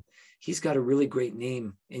those? He's got a really great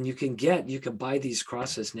name, and you can buy these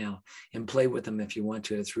crosses now and play with them if you want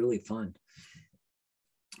to. It's really fun.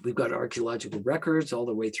 We've got archaeological records all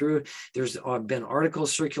the way through. There's been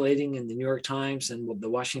articles circulating in the New York Times and the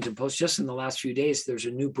Washington Post. Just in the last few days, there's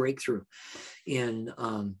a new breakthrough in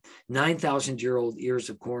 9,000-year-old ears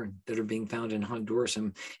of corn that are being found in Honduras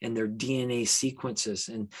and their DNA sequences,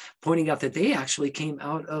 and pointing out that they actually came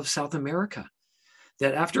out of South America.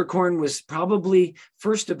 That after corn was probably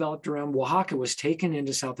first developed around Oaxaca, was taken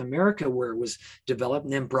into South America where it was developed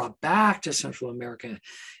and then brought back to Central America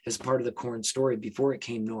as part of the corn story before it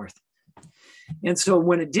came north. And so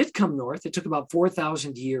when it did come north, it took about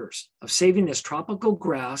 4,000 years of saving this tropical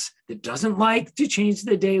grass that doesn't like to change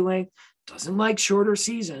the day length, doesn't like shorter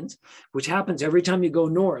seasons, which happens every time you go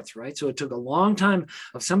north, right? So it took a long time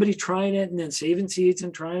of somebody trying it and then saving seeds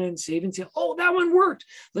and trying it and saving seeds. Oh, that one worked.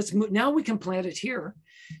 Let's move. Now we can plant it here.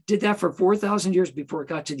 Did that for 4,000 years before it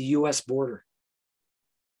got to the US border,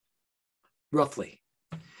 roughly.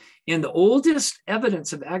 And the oldest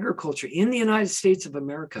evidence of agriculture in the United States of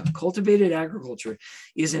America, cultivated agriculture,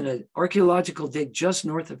 is in an archaeological dig just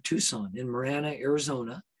north of Tucson in Marana,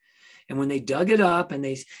 Arizona. And when they dug it up and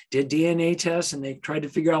they did DNA tests and they tried to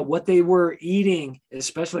figure out what they were eating,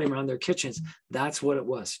 especially around their kitchens, that's what it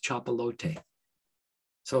was, chapalote.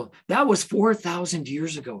 So that was 4,000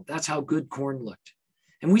 years ago. That's how good corn looked.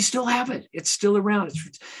 And we still have it. It's still around.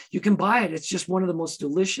 You can buy it. It's just one of the most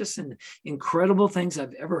delicious and incredible things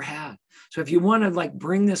I've ever had. So if you want to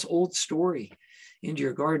bring this old story into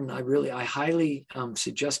your garden, I highly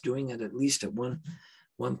suggest doing it at least at one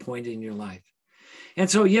point in your life. And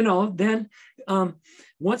so, then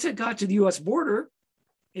once it got to the US border,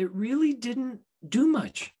 it really didn't do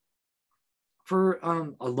much for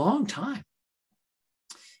a long time.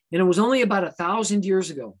 And it was only about 1,000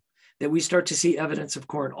 years ago that we start to see evidence of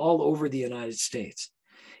corn all over the United States.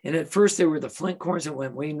 And at first there were the flint corns that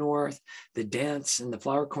went way north, the dents and the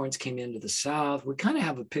flower corns came into the south. We kind of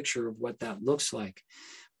have a picture of what that looks like.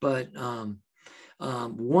 But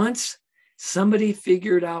once somebody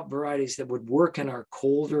figured out varieties that would work in our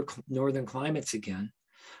colder northern climates again,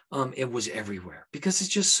 it was everywhere because it's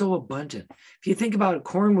just so abundant. If you think about it,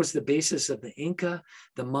 corn was the basis of the Inca,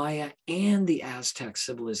 the Maya, and the Aztec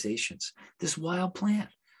civilizations, this wild plant,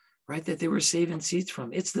 right? That they were saving seeds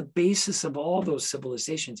from. It's the basis of all those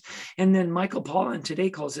civilizations. And then Michael Pollan today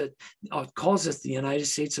calls us the United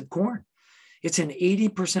States of corn. It's in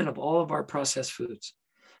 80% of all of our processed foods.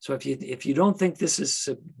 So if you don't think this is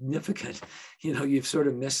significant, you've sort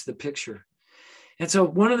of missed the picture. And so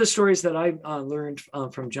one of the stories that I learned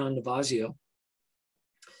from John Navazio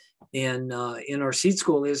and in our seed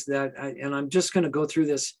school is that, and I'm just going to go through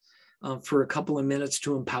this for a couple of minutes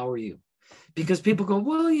to empower you, because people go,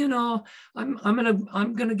 well,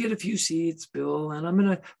 I'm gonna get a few seeds, Bill, and I'm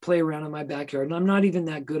gonna play around in my backyard, and I'm not even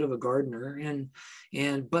that good of a gardener,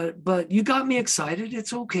 but you got me excited.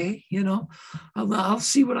 It's okay, I'll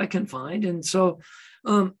see what I can find. And so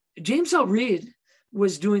James L. Reed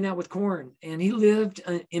was doing that with corn, and he lived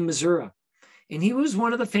in Missouri, and he was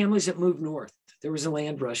one of the families that moved north. There was a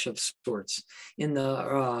land rush of sorts in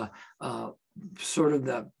the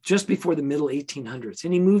just before the middle 1800s,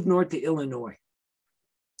 and he moved north to Illinois,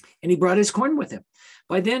 and he brought his corn with him.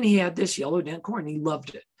 By then he had this yellow dent corn. He loved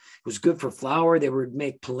it. It was good for flour. They would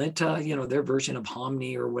make polenta, their version of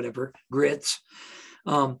hominy or whatever, grits.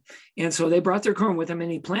 And so they brought their corn with him,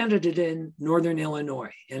 and he planted it in northern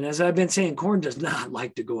Illinois. And as I've been saying, corn does not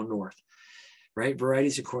like to go north, right?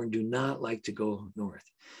 Varieties of corn do not like to go north.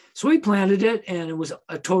 So he planted it, and it was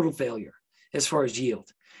a total failure as far as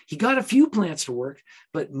yield. He got a few plants to work,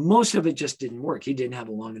 but most of it just didn't work. He didn't have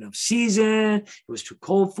a long enough season. It was too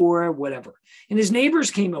cold for it, whatever. And his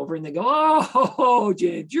neighbors came over and they go, oh,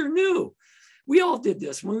 James, you're new. We all did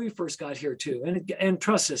this when we first got here too. And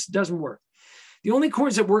trust us, it doesn't work. The only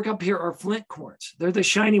corns that work up here are flint corns. They're the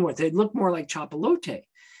shiny ones. They look more like chapalote.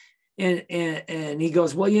 And he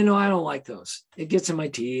goes, well, I don't like those. It gets in my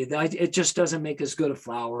teeth. It just doesn't make as good a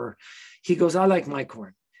flour. He goes, I like my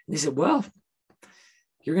corn. And he said, well,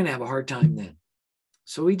 you're going to have a hard time then.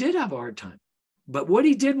 So he did have a hard time. But what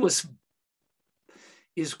he did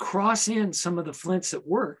is cross in some of the flints that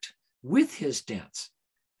worked with his dents.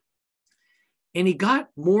 And he got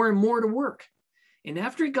more and more to work. And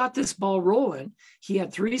after he got this ball rolling, he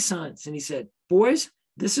had 3 sons. And he said, boys,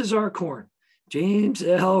 this is our corn. James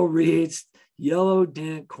L. Reed's yellow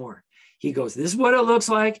dent corn. He goes, this is what it looks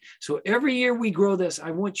like. So every year we grow this,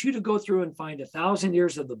 I want you to go through and find 1,000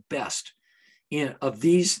 years of the best of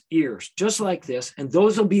these ears, just like this. And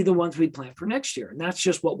those will be the ones we plant for next year. And that's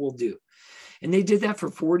just what we'll do. And they did that for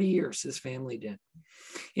 40 years, this family did.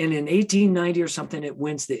 And in 1890 or something, it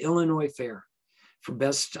wins the Illinois Fair for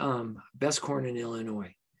best corn in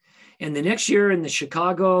Illinois. And the next year in the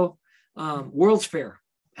Chicago World's Fair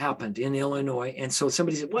happened in Illinois. And so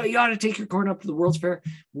somebody said, well, you ought to take your corn up to the World's Fair.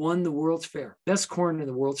 Won the World's Fair, best corn in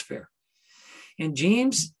the World's Fair. And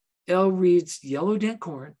James L. Reed's yellow dent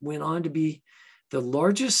corn went on to be the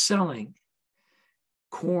largest selling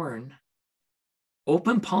corn,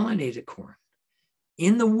 open pollinated corn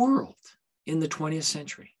in the world in the 20th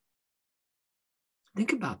century.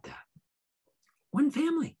 Think about that. One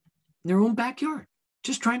family in their own backyard,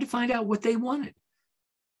 just trying to find out what they wanted.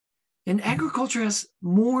 And agriculture has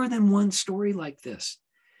more than one story like this.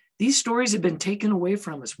 These stories have been taken away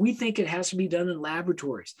from us. We think it has to be done in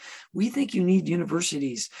laboratories. We think you need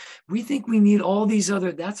universities. We think we need all these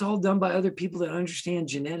that's all done by other people that understand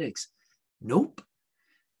genetics. Nope.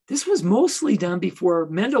 This was mostly done before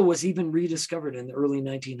Mendel was even rediscovered in the early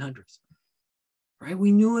 1900s, right?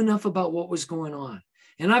 We knew enough about what was going on.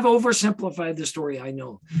 And I've oversimplified the story, I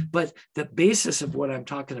know, but the basis of what I'm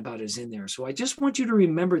talking about is in there. So I just want you to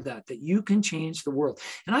remember that you can change the world.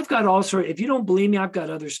 And I've got all sorts, if you don't believe me, I've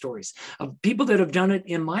got other stories of people that have done it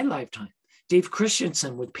in my lifetime. Dave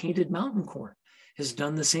Christensen with Painted Mountain Corn has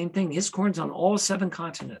done the same thing. His corn's on all 7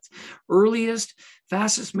 continents. Earliest,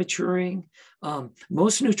 fastest maturing,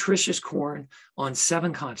 most nutritious corn on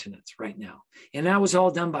 7 continents right now. And that was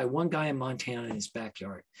all done by one guy in Montana in his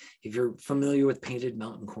backyard, if you're familiar with Painted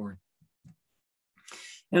Mountain Corn.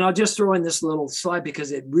 And I'll just throw in this little slide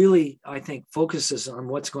because it really, I think, focuses on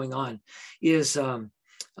what's going on, is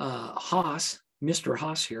Haas, Mr.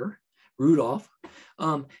 Haas here, Rudolph,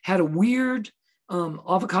 had a weird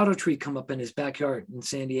avocado tree come up in his backyard in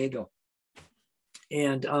San Diego.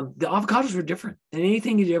 And the avocados were different than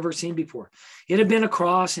anything he'd ever seen before. It had been a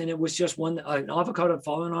cross, and it was just an avocado had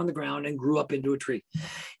fallen on the ground and grew up into a tree.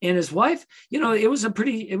 And his wife, it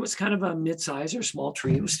was kind of a mid-size or small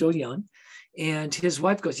tree. It was still young. And his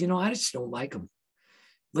wife goes, I just don't like them.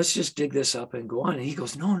 Let's just dig this up and go on. And he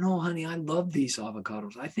goes, no, honey, I love these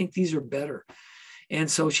avocados. I think these are better.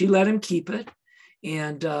 And so she let him keep it.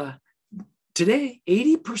 And today,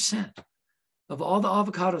 80% of all the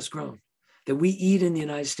avocados grown that we eat in the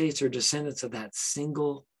United States are descendants of that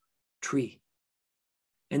single tree.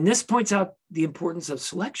 And this points out the importance of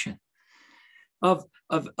selection. of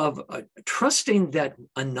trusting that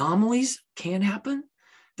anomalies can happen.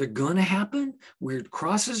 They're going to happen. Weird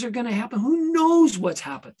crosses are going to happen. Who knows what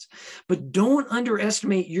happens? But don't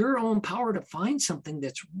underestimate your own power to find something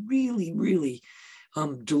that's really, really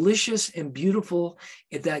delicious and beautiful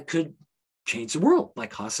that could change the world,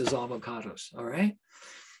 like Haas's avocados. All right.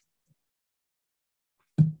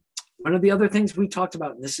 One of the other things we talked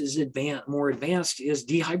about, and this is more advanced, is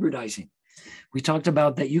dehybridizing. We talked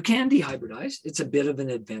about that you can dehybridize. It's a bit of an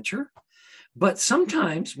adventure. But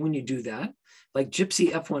sometimes when you do that, like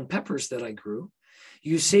Gypsy F1 peppers that I grew,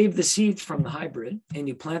 you save the seeds from the hybrid and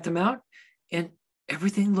you plant them out and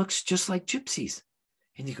everything looks just like Gypsies.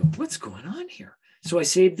 And you go, what's going on here? So I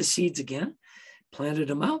saved the seeds again, planted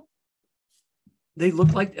them out. They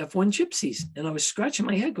look like F1 Gypsies. And I was scratching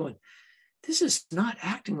my head going, this is not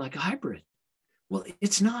acting like a hybrid. Well,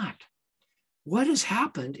 it's not. What has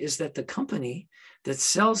happened is that the company that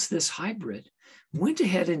sells this hybrid went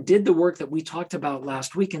ahead and did the work that we talked about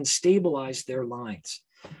last week and stabilized their lines.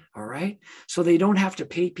 All right. So they don't have to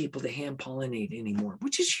pay people to hand pollinate anymore,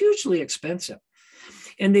 which is hugely expensive.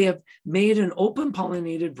 And they have made an open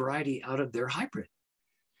pollinated variety out of their hybrid.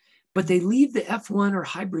 But they leave the F1 or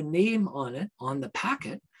hybrid name on it, on the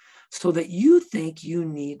packet, so that you think you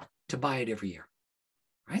need to buy it every year.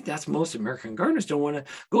 Right? That's most American gardeners don't want to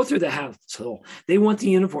go through the hassle. They want the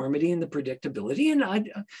uniformity and the predictability. And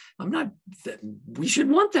I'm not, we should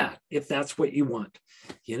want that if that's what you want.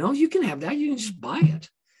 You know, you can have that, you can just buy it.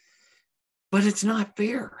 But it's not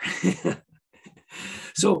fair.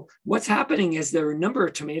 So what's happening is there are a number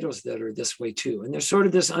of tomatoes that are this way too. And there's sort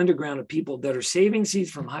of this underground of people that are saving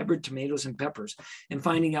seeds from hybrid tomatoes and peppers and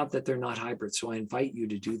finding out that they're not hybrid. So I invite you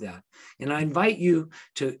to do that. And I invite you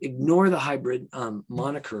to ignore the hybrid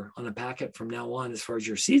moniker on a packet from now on as far as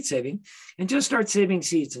your seed saving and just start saving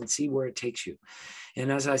seeds and see where it takes you.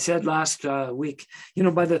 And as I said last week, you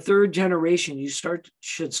know, by the third generation, you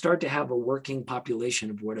should start to have a working population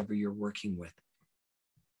of whatever you're working with.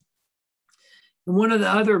 And one of the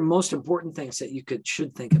other most important things that you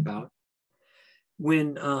should think about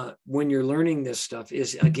when you're learning this stuff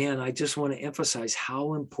is, again, I just want to emphasize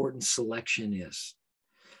how important selection is.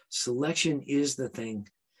 Selection is the thing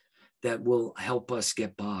that will help us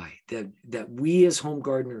get by, that we as home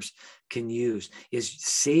gardeners can use, is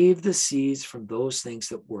save the seeds from those things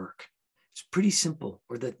that work. It's pretty simple,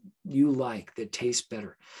 or that you like, that taste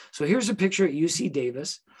better. So here's a picture at UC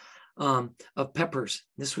Davis of peppers.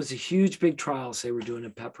 This was a huge, big trials they were doing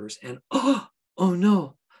of peppers. And oh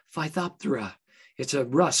no, Phytophthora. It's a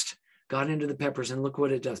rust got into the peppers, and look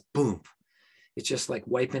what it does. Boom. It's just like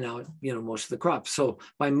wiping out, you know, most of the crop. So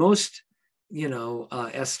by most, you know,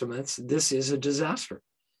 estimates, this is a disaster.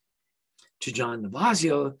 To John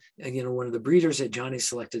Navazio, you know, one of the breeders at Johnny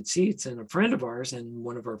Selected Seeds and a friend of ours and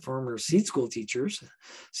one of our former seed school teachers,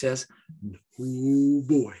 says, oh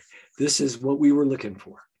boy, this is what we were looking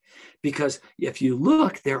for. Because if you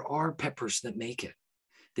look, there are peppers that make it.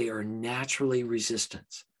 They are naturally resistant.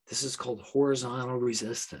 This is called horizontal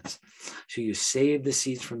resistance. So you save the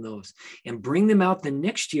seeds from those and bring them out the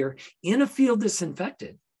next year in a field that's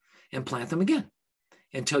infected and plant them again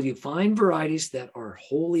until you find varieties that are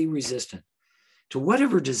wholly resistant to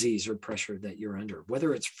whatever disease or pressure that you're under,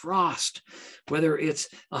 whether it's frost, whether it's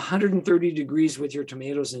 130 degrees with your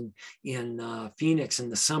tomatoes in Phoenix in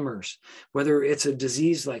the summers, whether it's a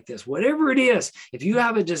disease like this, whatever it is, if you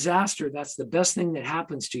have a disaster, that's the best thing that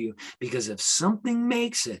happens to you, because if something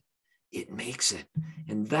makes it, it makes it.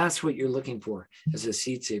 And that's what you're looking for as a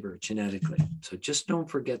seed saver genetically. So just don't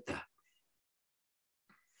forget that.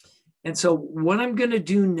 And so what I'm going to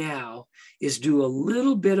do now is do a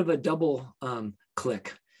little bit of a double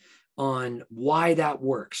click on why that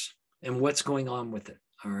works and what's going on with it.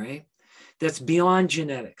 All right. That's beyond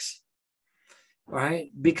genetics. All right.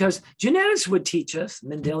 Because genetics would teach us,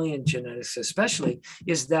 Mendelian genetics especially,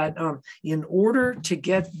 is that in order to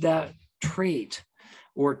get that trait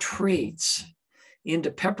or traits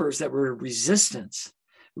into peppers that were resistant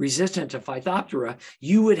to Phytophthora,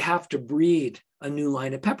 you would have to breed a new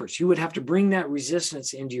line of peppers. You would have to bring that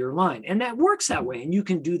resistance into your line. And that works that way. And you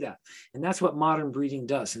can do that. And that's what modern breeding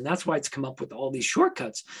does. And that's why it's come up with all these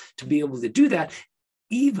shortcuts to be able to do that,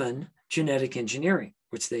 even genetic engineering,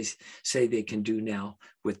 which they say they can do now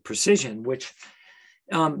with precision, which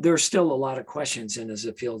there's still a lot of questions in as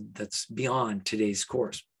a field that's beyond today's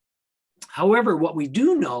course. However, what we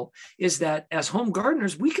do know is that as home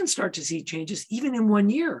gardeners, we can start to see changes even in 1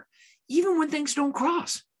 year, even when things don't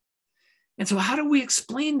cross. And so how do we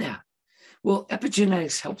explain that? Well,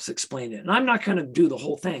 epigenetics helps explain it. And I'm not going to do the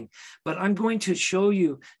whole thing, but I'm going to show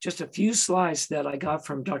you just a few slides that I got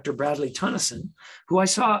from Dr. Bradley Tunnison, who I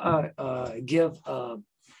saw give a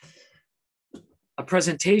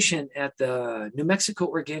presentation at the New Mexico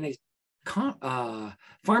Organic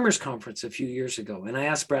Farmers Conference a few years ago. And I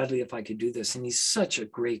asked Bradley if I could do this. And he's such a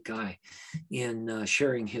great guy in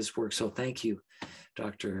sharing his work. So thank you,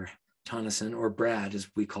 Dr. Tunnison, or Brad, as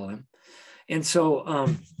we call him. And so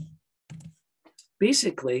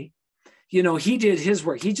basically, you know, he did his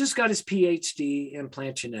work. He just got his PhD in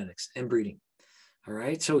plant genetics and breeding. All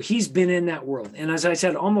right. So he's been in that world. And as I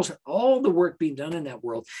said, almost all the work being done in that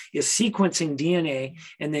world is sequencing DNA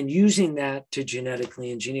and then using that to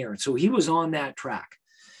genetically engineer it. So he was on that track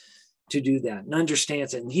to do that and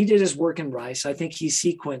understands it. And he did his work in rice. I think he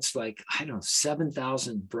sequenced like, I don't know,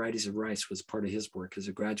 7,000 varieties of rice was part of his work as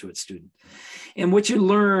a graduate student. And what you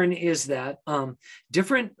learn is that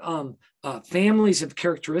different families of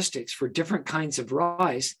characteristics for different kinds of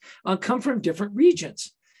rice come from different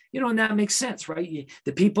regions. You know, and that makes sense, right?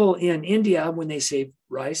 The people in India, when they say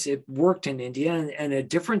rice, it worked in India, and a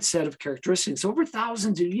different set of characteristics over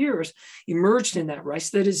thousands of years emerged in that rice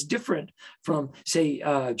that is different from, say,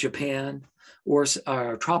 Japan or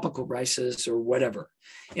tropical rices or whatever.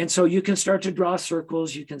 And so you can start to draw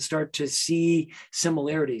circles, you can start to see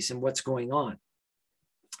similarities in what's going on.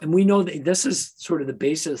 And we know that this is sort of the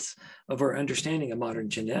basis of our understanding of modern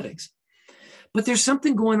genetics. But there's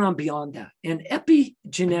something going on beyond that. And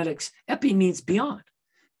epigenetics, epi means beyond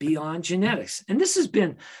genetics. And this has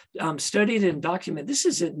been studied and documented. This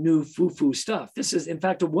isn't new foo-foo stuff. This is, in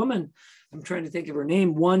fact, a woman, I'm trying to think of her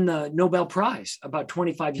name, won the Nobel Prize about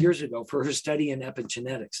 25 years ago for her study in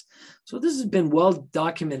epigenetics. So this has been well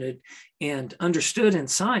documented and understood in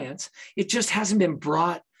science. It just hasn't been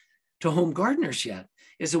brought to home gardeners yet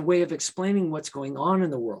as a way of explaining what's going on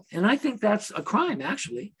in the world. And I think that's a crime,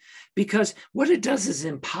 actually, because what it does is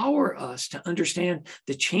empower us to understand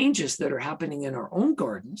the changes that are happening in our own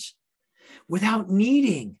gardens without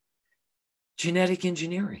needing genetic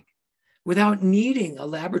engineering, without needing a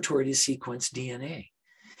laboratory to sequence DNA.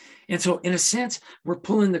 And so in a sense, we're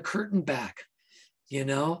pulling the curtain back, you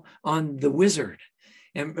know, on the wizard.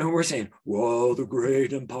 And we're saying, whoa, the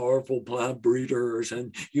great and powerful plant breeders,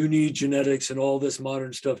 and you need genetics and all this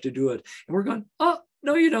modern stuff to do it. And we're going, oh,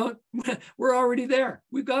 no, you don't. We're already there.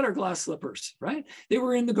 We've got our glass slippers, right? They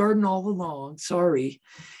were in the garden all along. Sorry.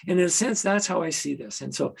 And in a sense, that's how I see this.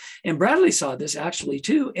 And so, and Bradley saw this actually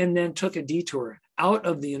too, and then took a detour out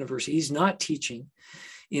of the university. He's not teaching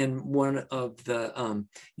in one of the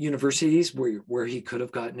universities where he could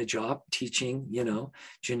have gotten a job teaching, you know,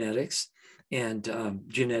 genetics and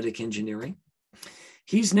genetic engineering.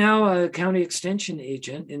 He's now a county extension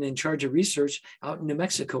agent and in charge of research out in New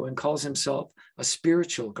Mexico, and calls himself a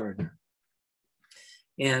spiritual gardener.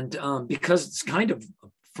 And because it's kind of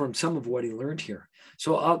from some of what he learned here.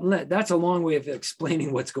 So that's a long way of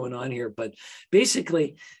explaining what's going on here. But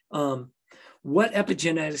basically, what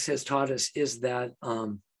epigenetics has taught us is that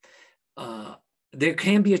there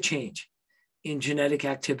can be a change in genetic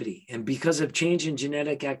activity. And because of change in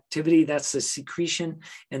genetic activity, that's the secretion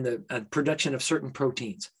and the production of certain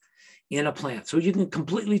proteins in a plant. So you can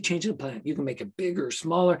completely change the plant. You can make it bigger,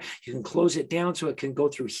 smaller. You can close it down so it can go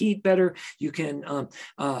through heat better. You can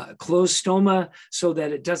close stoma so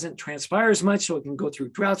that it doesn't transpire as much, so it can go through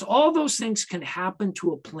droughts. All those things can happen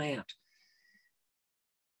to a plant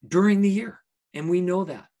during the year. And we know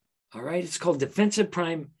that, all right? It's called defensive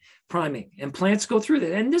priming, and plants go through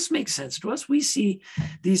that. And this makes sense to us. We see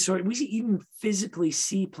these we even physically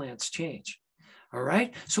see plants change. All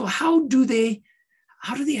right. So how do they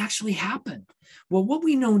actually happen? Well, what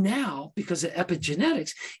we know now, because of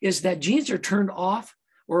epigenetics, is that genes are turned off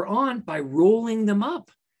or on by rolling them up,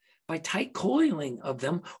 by tight coiling of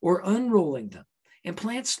them or unrolling them. And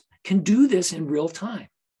plants can do this in real time.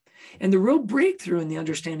 And the real breakthrough in the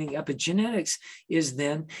understanding of epigenetics is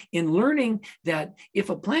then in learning that if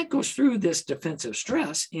a plant goes through this defensive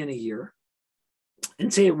stress in a year,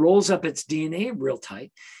 and say it rolls up its DNA real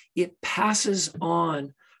tight, it passes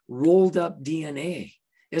on rolled up DNA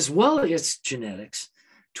as well as genetics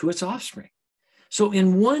to its offspring. So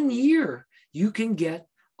in 1 year, you can get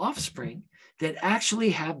offspring that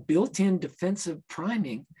actually have built-in defensive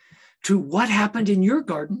priming to what happened in your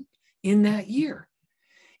garden in that year.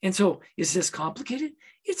 And so is this complicated?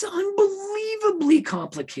 It's unbelievably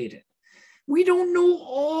complicated. We don't know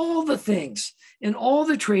all the things and all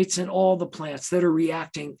the traits and all the plants that are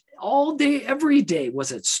reacting all day, every day.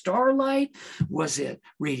 Was it starlight? Was it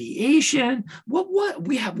radiation? What?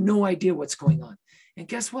 We have no idea what's going on. And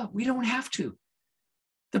guess what? We don't have to.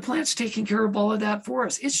 The plant's taking care of all of that for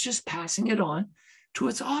us. It's just passing it on to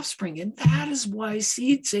its offspring. And that is why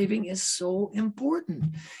seed saving is so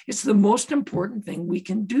important. It's the most important thing we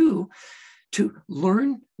can do to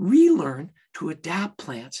learn, relearn, to adapt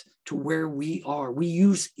plants to where we are. We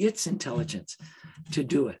use its intelligence to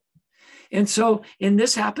do it. And so, and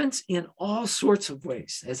this happens in all sorts of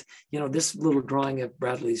ways. As you know, this little drawing of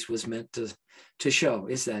Bradley's was meant to show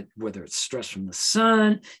is that whether it's stress from the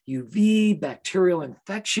sun, UV, bacterial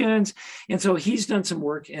infections. And so he's done some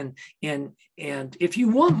work. And if you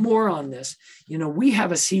want more on this, you know, we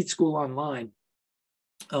have a seed school online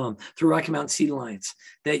through Rocky Mountain Seed Alliance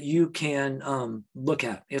that you can look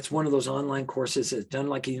at. It's one of those online courses that's done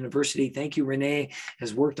like a university. Thank you, Renee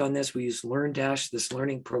has worked on this. We use LearnDash, this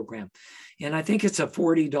learning program. And I think it's a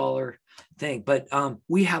 $40 thing, but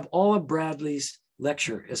we have all of Bradley's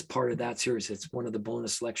lecture as part of that series. It's one of the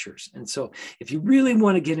bonus lectures. And so if you really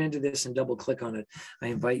want to get into this and double click on it, I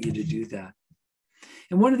invite you to do that.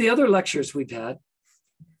 And one of the other lectures we've had,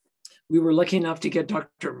 we were lucky enough to get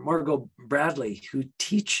Dr. Margot Bradley, who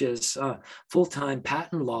teaches full-time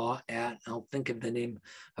patent law at, I'll think of the name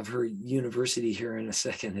of her university here in a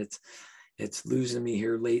second. It's losing me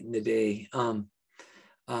here late in the day.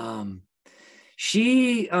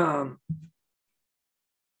 She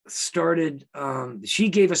she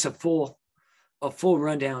gave us a full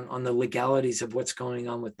rundown on the legalities of what's going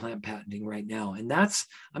on with plant patenting right now. And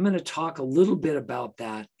I'm going to talk a little bit about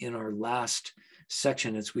that in our last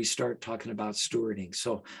section as we start talking about stewarding.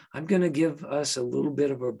 So I'm going to give us a little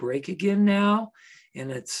bit of a break again now,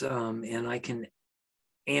 and and I can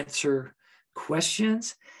answer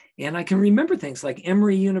questions, and I can remember things like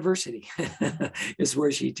Emory University is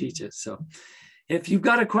where she teaches. So if you've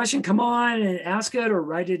got a question, come on and ask it or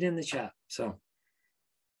write it in the chat. So.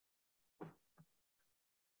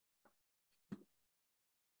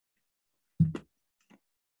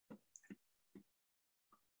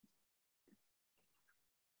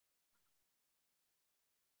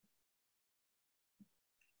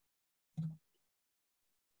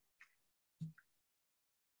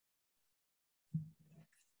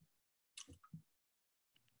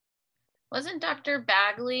 Wasn't Dr.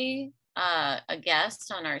 Bagley a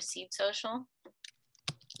guest on our Seed Social?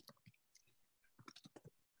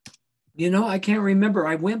 You know, I can't remember.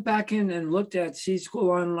 I went back in and looked at Seed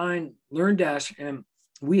School Online LearnDash, and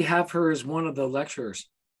we have her as one of the lecturers.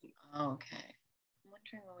 Okay. I'm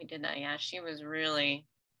wondering when we did that. Yeah, she was really,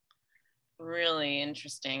 really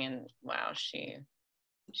interesting. And wow, she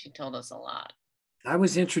told us a lot. I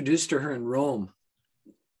was introduced to her in Rome.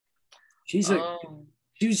 She's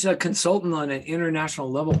a consultant on an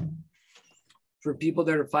international level for people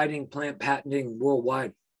that are fighting plant patenting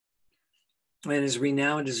worldwide and is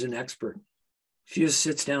renowned as an expert. She just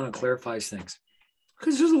sits down and clarifies things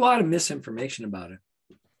because there's a lot of misinformation about it.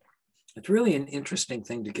 It's really an interesting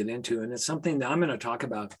thing to get into, and it's something that I'm going to talk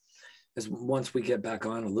about as once we get back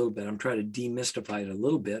on a little bit. I'm trying to demystify it a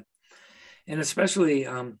little bit, and especially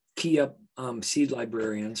key up seed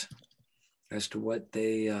librarians as to what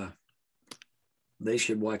they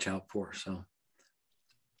should watch out for. So,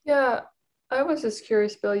 yeah, I was just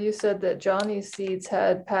curious, Bill. You said that Johnny's Seeds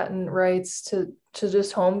had patent rights to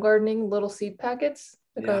just home gardening, little seed packets,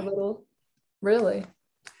 like our little, really.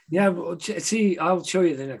 Yeah, well, see, I'll show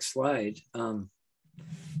you the next slide while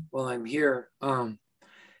I'm here.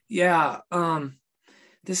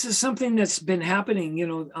 This is something that's been happening.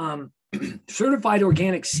 You know, certified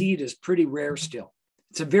organic seed is pretty rare still.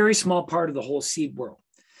 It's a very small part of the whole seed world.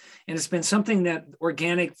 And it's been something that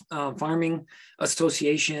organic farming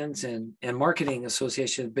associations and marketing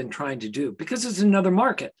associations have been trying to do because it's another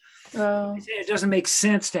market. It doesn't make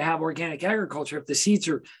sense to have organic agriculture if the seeds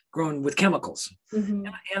are grown with chemicals. Mm-hmm.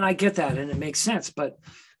 And I get that, and it makes sense. But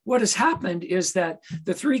what has happened is that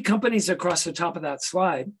the three companies across the top of that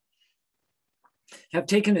slide have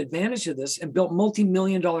taken advantage of this and built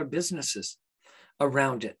multi-million-dollar businesses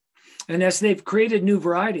around it. And as they've created new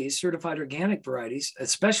varieties, certified organic varieties,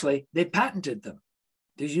 especially, they patented them.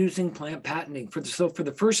 They're using plant patenting for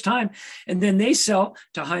the first time. And then they sell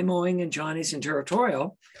to High Mowing and Johnny's and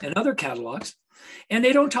Territorial and other catalogs. And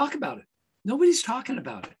they don't talk about it. Nobody's talking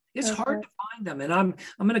about it. It's hard to find them. And I'm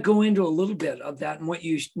going to go into a little bit of that and what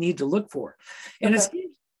you need to look for. And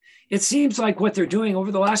it seems like what they're doing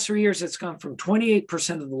over the last 3 years, it's gone from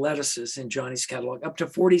 28% of the lettuces in Johnny's catalog up to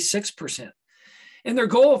 46%. And their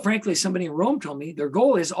goal, frankly, somebody in Rome told me, their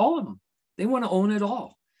goal is all of them. They want to own it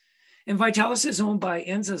all. And Vitalis is owned by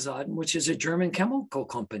Enzazaden, which is a German chemical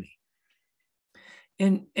company.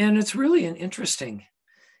 And it's really an interesting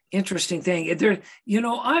thing. There, you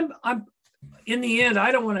know, I'm in the end,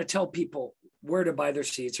 I don't want to tell people where to buy their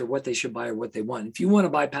seeds or what they should buy or what they want. If you want to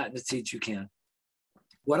buy patented seeds, you can.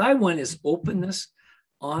 What I want is openness,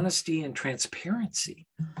 honesty, and transparency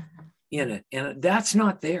in it. And that's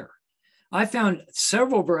not there. I found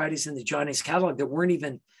several varieties in the Johnny's catalog that weren't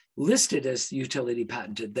even listed as utility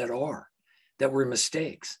patented that were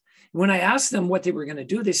mistakes. When I asked them what they were going to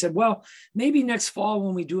do, they said, well, maybe next fall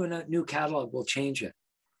when we do a new catalog, we'll change it.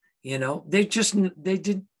 You know, they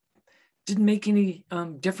didn't make any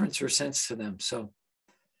difference or sense to them. So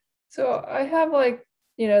I have like,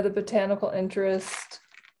 you know, the botanical interest,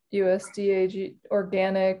 USDA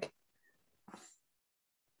organic.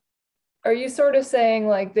 Are you sort of saying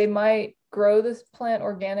like they might grow this plant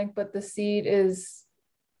organic, but the seed is,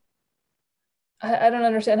 I don't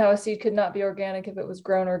understand how a seed could not be organic if it was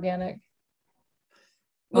grown organic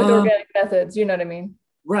with organic methods, you know what I mean?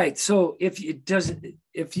 Right. So if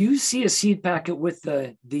you see a seed packet with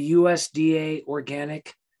the USDA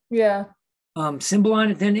organic symbol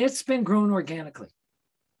on it, then it's been grown organically.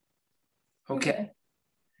 Okay.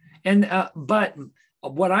 And but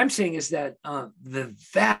what I'm saying is that the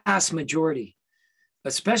vast majority,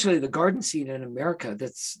 especially the garden seed in America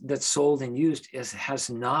that's sold and used, has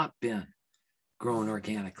not been grown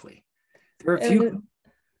organically. There are a few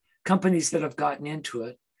companies that have gotten into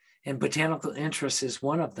it, and botanical interest is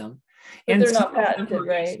one of them. But and they're not patented,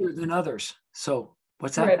 right? Than others. So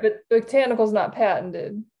what's that? Right, but botanical's not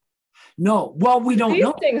patented. No, well, we don't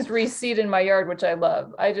know. These things reseed in my yard, which I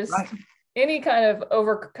love. I just any kind of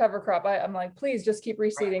cover crop, I'm like, please just keep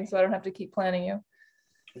reseeding so I don't have to keep planting you.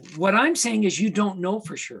 What I'm saying is you don't know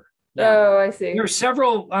for sure. Oh, I see. There are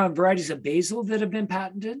several varieties of basil that have been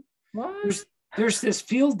patented. What? There's this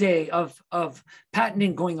field day of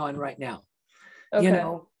patenting going on right now. Okay. You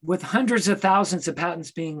know, with hundreds of thousands of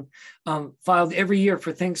patents being filed every year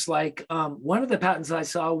for things like one of the patents I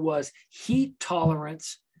saw was heat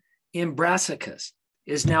tolerance in brassicas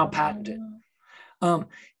is now patented.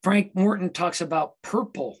 Frank Morton talks about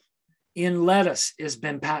purple in lettuce has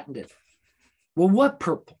been patented. Well, what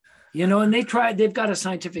purple? You know, and they've got a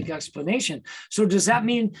scientific explanation. So does that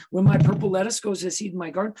mean when my purple lettuce goes to seed in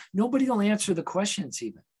my garden, nobody will answer the questions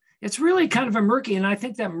even? It's really kind of a murky, and I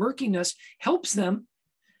think that murkiness helps them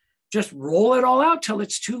just roll it all out till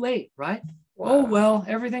it's too late, right? Wow. Oh, well,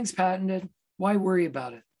 everything's patented. Why worry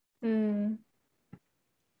about it?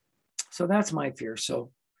 So that's my fear.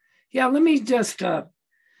 So yeah, let me just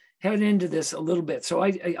head into this a little bit. So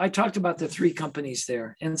I talked about the three companies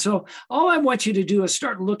there. And so all I want you to do is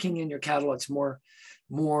start looking in your catalogs more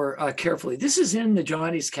carefully. This is in the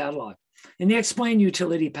Johnny's catalog. And they explain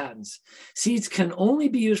utility patents. Seeds can only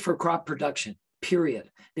be used for crop production,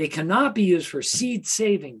 period. They cannot be used for seed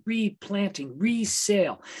saving, replanting,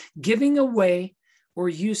 resale, giving away, or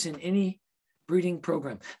use in any breeding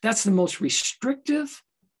program. That's the most restrictive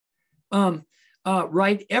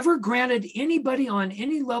right ever granted anybody on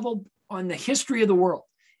any level on the history of the world.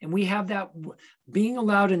 And we have that being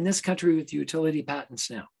allowed in this country with utility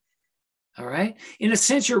patents now. All right. In a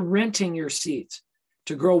sense, you're renting your seeds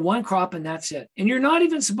to grow one crop and that's it. And you're not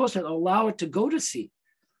even supposed to allow it to go to seed,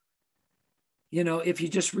 you know, if you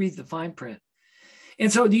just read the fine print.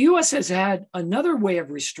 And so the US has had another way of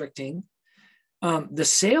restricting the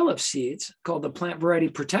sale of seeds called the Plant Variety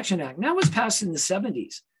Protection Act. And that was passed in the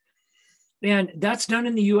 70s. And that's done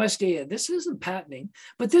in the USDA. This isn't patenting,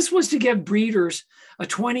 but this was to give breeders a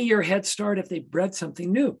 20-year head start if they bred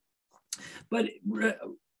something new. But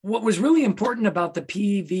what was really important about the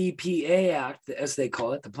PVPA Act, as they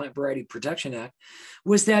call it, the Plant Variety Protection Act,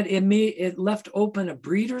 was that it left open a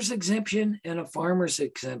breeder's exemption and a farmer's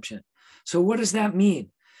exemption. So what does that mean?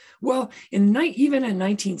 Well, even in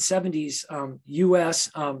 1970s, US,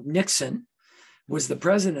 Nixon was the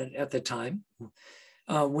president at the time,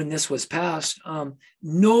 when this was passed,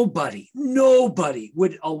 nobody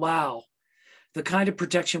would allow the kind of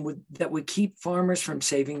protection that would keep farmers from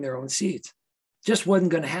saving their own seeds. Just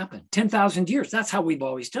wasn't going to happen. 10,000 years, that's how we've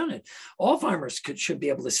always done it. All farmers should be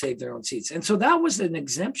able to save their own seeds. And so that was an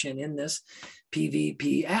exemption in this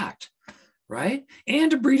PVP Act, right?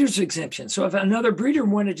 And a breeder's exemption. So if another breeder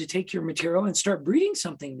wanted to take your material and start breeding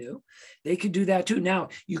something new, they could do that too. Now,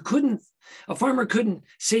 a farmer couldn't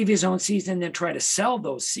save his own seeds and then try to sell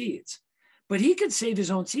those seeds, but he could save his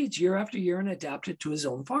own seeds year after year and adapt it to his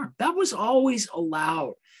own farm. That was always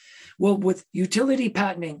allowed. Well, with utility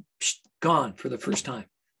patenting, gone for the first time.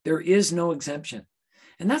 There is no exemption.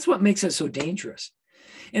 And that's what makes it so dangerous.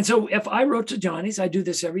 And so if I wrote to Johnny's, I do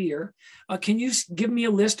this every year, can you give me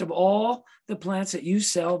a list of all the plants that you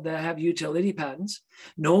sell that have utility patents?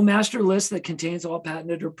 No master list that contains all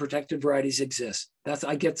patented or protected varieties exists.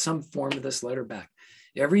 I get some form of this letter back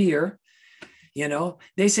every year. You know,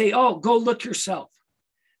 they say, oh, go look yourself.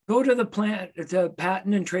 Go to the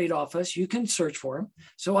patent and trade office. You can search for them.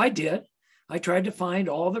 So I did. I tried to find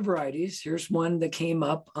all the varieties. Here's one that came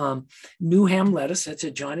up, Newham lettuce. That's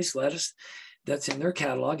a Johnny's lettuce that's in their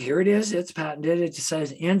catalog. Here it is. It's patented. It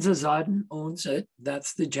says Enzazaden owns it.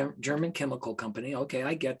 That's the German chemical company. Okay,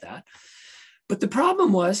 I get that. But the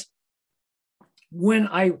problem was when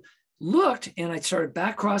I looked and I started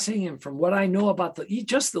back crossing, and from what I know about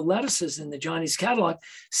just the lettuces in the Johnny's catalog,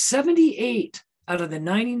 78 out of the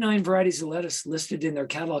 99 varieties of lettuce listed in their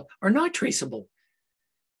catalog are not traceable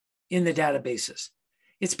in the databases.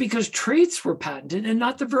 It's because traits were patented and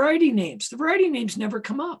not the variety names. The variety names never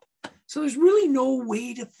come up. So there's really no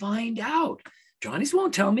way to find out. Johnny's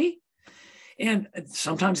won't tell me. And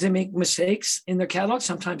sometimes they make mistakes in their catalog.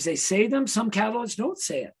 Sometimes they say them. Some catalogs don't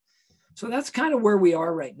say it. So that's kind of where we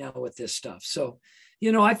are right now with this stuff. So,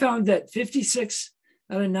 you know, I found that 56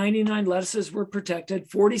 out of 99 lettuces were protected.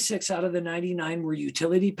 46 out of the 99 were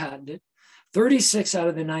utility patented. 36 out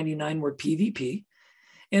of the 99 were PVP.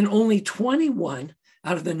 And only 21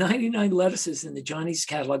 out of the 99 lettuces in the Johnny's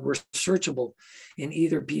catalog were searchable in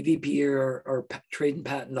either PVP or Trade and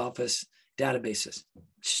Patent Office databases.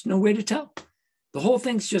 Just no way to tell. The whole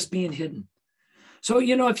thing's just being hidden. So,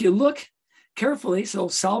 you know, if you look carefully, so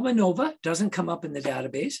Salmonova doesn't come up in the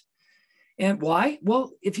database. And why?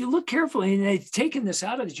 Well, if you look carefully, and they've taken this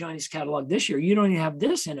out of the Johnny's catalog this year, you don't even have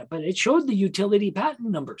this in it, but it showed the utility patent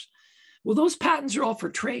numbers. Well, those patents are all for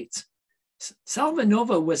traits.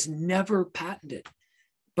 Salmonova was never patented,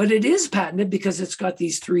 but it is patented because it's got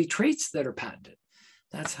these 3 traits that are patented.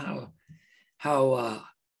 That's how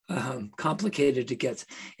complicated it gets.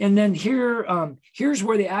 And then here's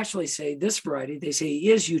where they actually say this variety, they say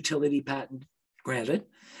is utility patent granted.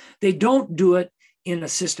 They don't do it in a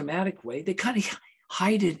systematic way. They kind of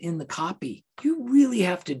hide it in the copy. You really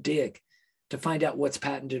have to dig to find out what's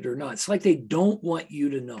patented or not. It's like they don't want you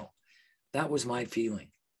to know. That was my feeling.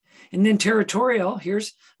 And then territorial,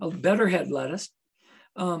 here's a Betterhead lettuce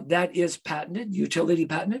that is patented, utility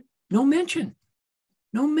patented. No mention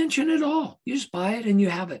at all. You just buy it and you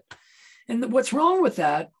have it. And what's wrong with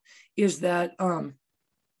that is that,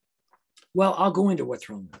 well, I'll go into what's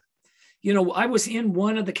wrong with it. You know, I was in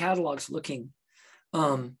one of the catalogs looking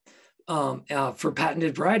for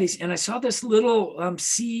patented varieties, and I saw this little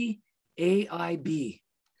CAIB.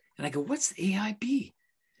 And I go, what's AIB?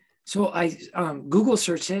 So I Google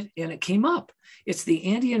searched it and it came up. It's the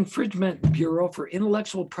Anti-Infringement Bureau for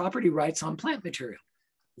Intellectual Property Rights on Plant Material.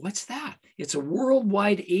 What's that? It's a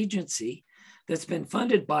worldwide agency that's been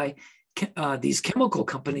funded by these chemical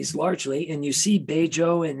companies largely. And you see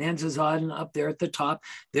Bejo and Enzazaden up there at the top.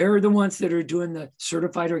 They're the ones that are doing the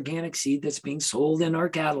certified organic seed that's being sold in our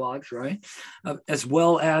catalogs, right? As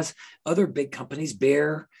well as other big companies,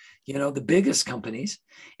 Bayer, you know, the biggest companies.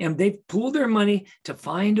 And they've pooled their money to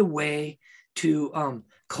find a way to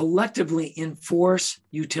collectively enforce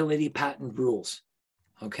utility patent rules,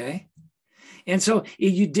 okay? And so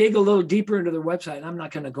you dig a little deeper into their website, I'm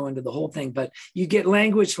not going to go into the whole thing, but you get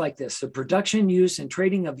language like this: the production, use, and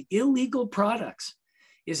trading of illegal products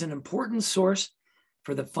is an important source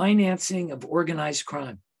for the financing of organized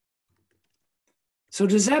crime. So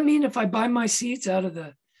does that mean if I buy my seeds out of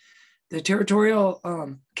the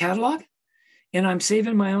territorial catalog and I'm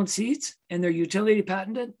saving my own seeds and they're utility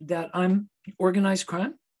patented, that I'm organized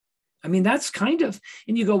crime? I mean, that's kind of,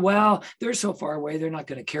 and you go, well, they're so far away, they're not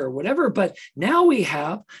going to care or whatever. But now we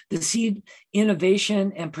have the Seed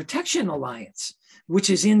Innovation and Protection Alliance, which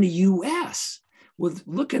is in the US. Well,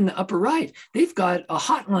 look in the upper right, they've got a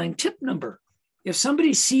hotline tip number. If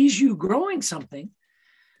somebody sees you growing something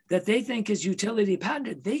that they think is utility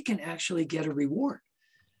patented, they can actually get a reward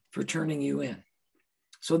for turning you in.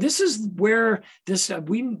 So this is where this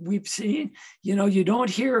we've seen, you know, you don't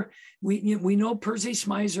hear, we know Percy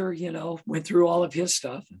Smizer, you know, went through all of his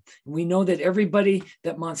stuff. We know that everybody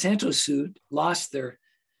that Monsanto sued lost their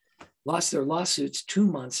lawsuits to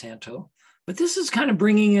Monsanto. But this is kind of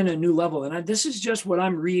bringing in a new level. And this is just what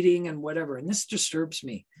I'm reading and whatever. And this disturbs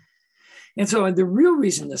me. And so the real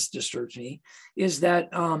reason this disturbs me is that,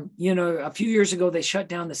 you know, a few years ago, they shut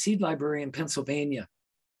down the seed library in Pennsylvania.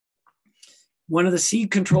 One of the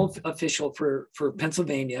seed control official for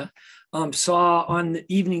Pennsylvania saw on the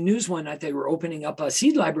evening news one night they were opening up a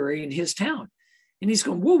seed library in his town. And he's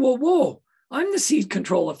going, whoa, whoa, whoa, I'm the seed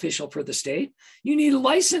control official for the state. You need a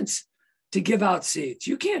license to give out seeds.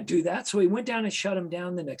 You can't do that. So he went down and shut him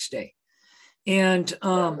down the next day. And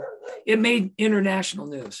it made international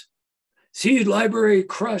news. Seed library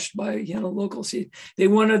crushed by, you know, local seed. They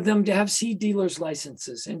wanted them to have seed dealers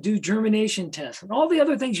licenses and do germination tests and all the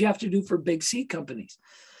other things you have to do for big seed companies.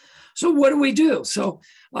 So what do we do? So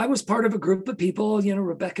I was part of a group of people,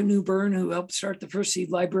 Rebecca Newburn, who helped start the first seed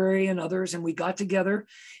library, and others. And we got together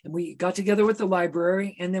with the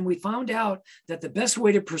library. And then we found out that the best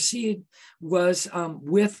way to proceed was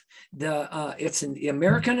with it's the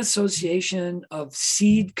American Association of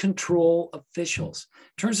Seed Control Officials.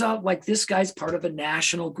 Turns out like this guy's part of a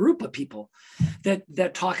national group of people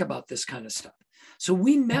that talk about this kind of stuff. So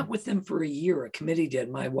we met with them for a year. A committee did.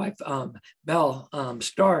 My wife, Belle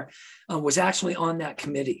Starr, was actually on that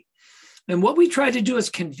committee. And what we tried to do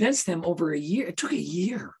is convince them over a year. It took a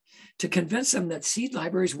year to convince them that seed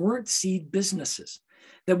libraries weren't seed businesses,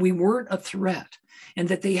 that we weren't a threat, and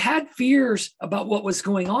that they had fears about what was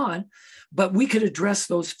going on, but we could address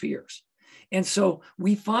those fears. And so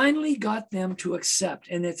we finally got them to accept,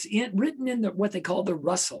 and it's written in what they call the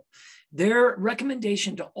Russell. Their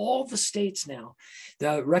recommendation to all the states now,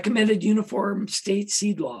 the recommended uniform state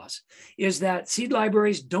seed laws, is that seed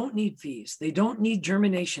libraries don't need fees. They don't need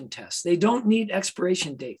germination tests. They don't need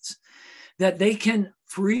expiration dates, that they can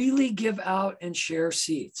freely give out and share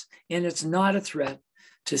seeds. And it's not a threat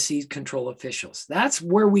to seed control officials. That's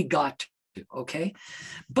where we got to, okay?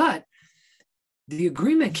 But the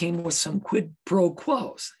agreement came with some quid pro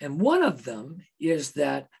quos. And one of them is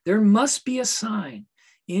that there must be a sign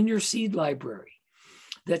in your seed library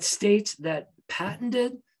that states that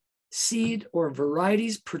patented seed or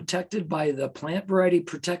varieties protected by the Plant Variety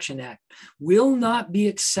Protection Act will not be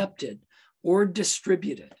accepted or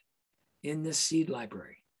distributed in this seed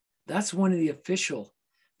library. That's one of the official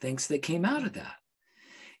things that came out of that.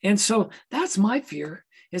 And so that's my fear,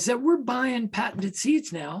 is that we're buying patented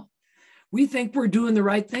seeds now. We think we're doing the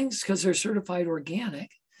right things because they're certified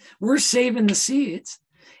organic. We're saving the seeds,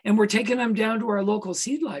 and we're taking them down to our local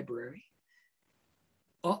seed library.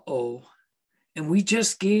 And we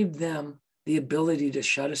just gave them the ability to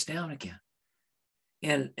shut us down again.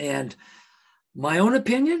 And my own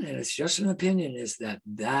opinion, and it's just an opinion, is that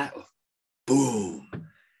boom,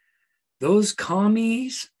 those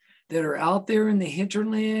commies that are out there in the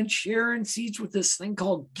hinterland sharing seeds with this thing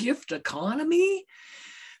called gift economy,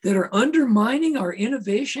 that are undermining our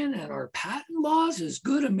innovation and our patent laws as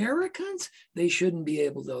good Americans, they shouldn't be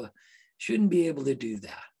able to do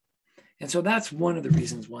that. And so that's one of the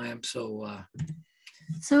reasons why I'm so.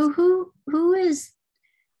 So who is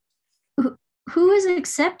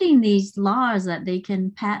accepting these laws that they can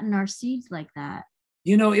patent our seeds like that?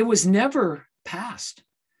 It was never passed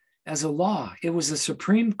as a law. It was a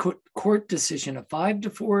Supreme Court decision, a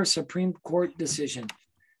 5-4 Supreme Court decision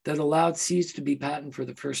that allowed seeds to be patented for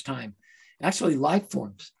the first time, actually life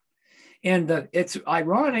forms. And it's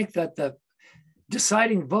ironic that the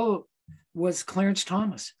deciding vote was Clarence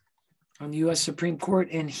Thomas on the US Supreme Court,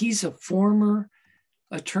 and he's a former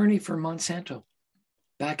attorney for Monsanto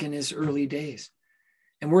back in his early days.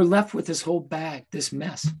 And we're left with this whole bag, this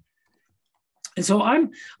mess. And so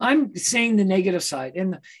I'm saying the negative side,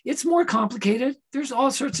 and it's more complicated. There's all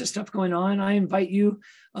sorts of stuff going on. I invite you,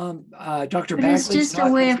 Dr. Bagley. It's just a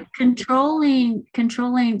way of controlling.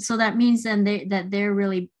 So that means then they're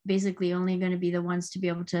really basically only going to be the ones to be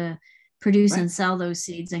able to produce and sell those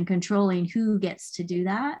seeds, and controlling who gets to do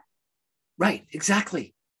that. Right,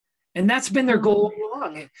 exactly. And that's been their goal all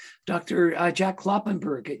along. Dr. Jack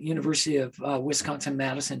Kloppenberg at University of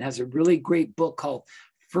Wisconsin-Madison has a really great book called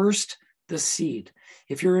First the Seed.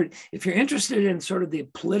 If you're interested in sort of the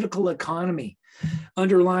political economy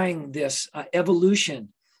underlying this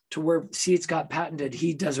evolution to where seeds got patented,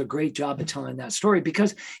 he does a great job of telling that story,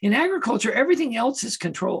 because in agriculture, everything else is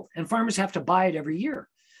controlled and farmers have to buy it every year.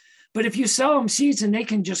 But if you sell them seeds and they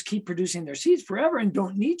can just keep producing their seeds forever and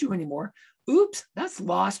don't need you anymore, oops, that's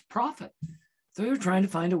lost profit. So they're trying to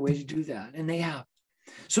find a way to do that, and they have.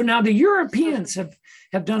 So now the Europeans have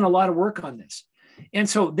done a lot of work on this. And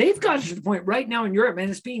so they've got to the point right now in Europe, and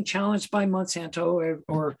it's being challenged by Monsanto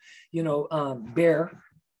or Bayer,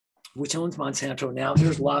 which owns Monsanto now.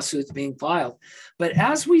 There's lawsuits being filed. But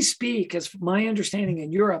as we speak, as my understanding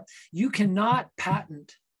in Europe, you cannot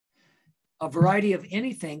patent a variety of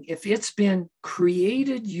anything if it's been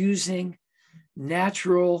created using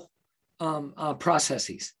natural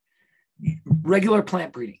processes, regular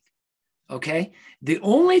plant breeding. Okay. The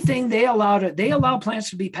only thing they allow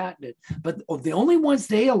plants to be patented, but the only ones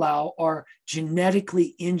they allow are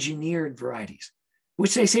genetically engineered varieties,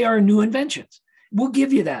 which they say are new inventions. We'll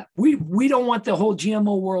give you that. We don't want the whole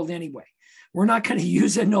GMO world anyway. We're not going to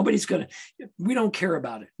use it. We don't care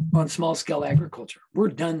about it on small scale agriculture. We're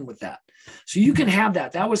done with that. So you can have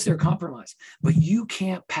that. That was their compromise, but you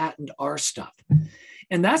can't patent our stuff.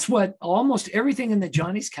 And that's what almost everything in the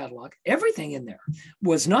Johnny's catalog, everything in there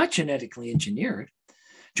was not genetically engineered.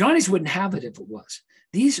 Johnny's wouldn't have it if it was,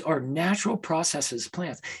 These are natural processes,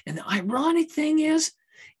 plants. And the ironic thing is,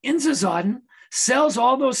 Inzazaden sells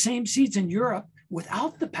all those same seeds in Europe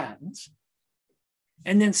without the patents,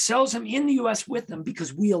 and then sells them in the US with them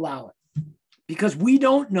because we allow it. Because we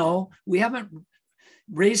don't know, we haven't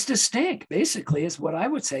raised a stink, basically, is what I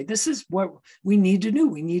would say. This is what we need to do.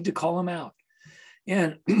 We need to call them out.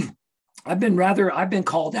 And I've been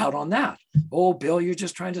called out on that. Oh, Bill, you're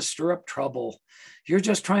just trying to stir up trouble. You're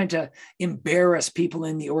just trying to embarrass people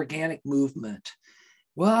in the organic movement.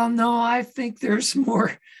 Well, no, I think there's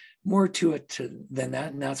more to it than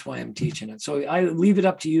that. And that's why I'm teaching it. So I leave it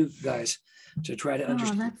up to you guys to try to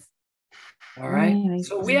understand. All right.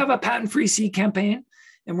 So we have a patent-free seed campaign,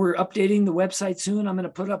 and we're updating the website soon. I'm going to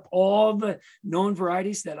put up all the known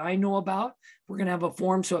varieties that I know about. We're going to have a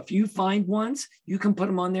form. So if you find ones, you can put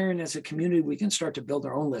them on there. And as a community, we can start to build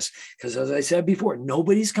our own list. Because as I said before,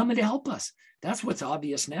 nobody's coming to help us. That's what's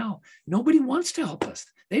obvious now. Nobody wants to help us.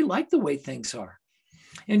 They like the way things are.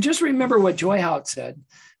 And just remember what Joy Hout said,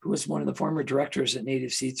 who was one of the former directors at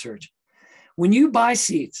Native Seed Search. When you buy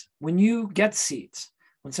seeds, when you get seeds,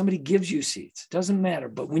 when somebody gives you seeds, doesn't matter.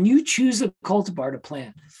 But when you choose a cultivar to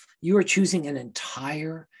plant, you are choosing an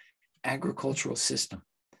entire agricultural system.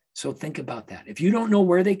 So think about that. If you don't know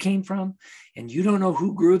where they came from and you don't know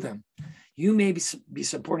who grew them, you may be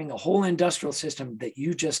supporting a whole industrial system that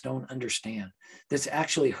you just don't understand, that's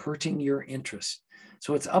actually hurting your interests.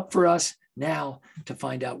 So it's up for us now to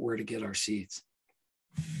find out where to get our seeds.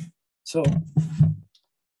 So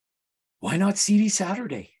why not Seedy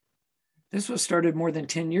Saturday? This was started more than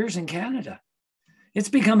 10 years in Canada. It's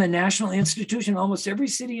become a national institution. Almost every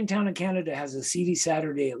city and town in Canada has a Seedy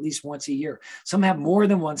Saturday at least once a year. Some have more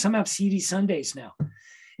than one. Some have Seedy Sundays now.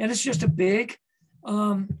 And it's just a big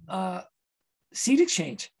seed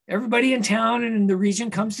exchange. Everybody in town and in the region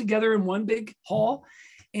comes together in one big hall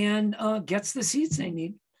and gets the seeds they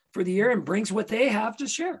need for the year and brings what they have to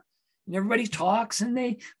share. And everybody talks and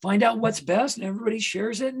they find out what's best and everybody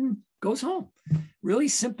shares it and goes home. Really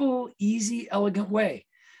simple, easy, elegant way.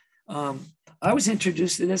 I was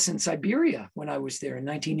introduced to this in Siberia when I was there in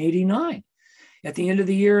 1989. At the end of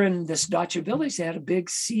the year in this dacha village, they had a big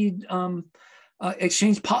seed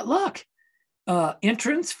exchange potluck.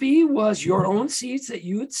 Entrance fee was your own seeds that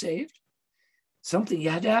you had saved. Something, you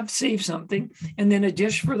had to have saved something, and then a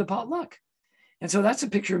dish for the potluck. And so that's a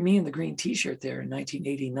picture of me in the green t-shirt there in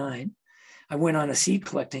 1989. I went on a seed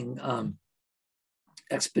collecting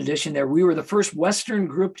expedition there. We were the first Western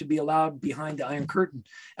group to be allowed behind the Iron Curtain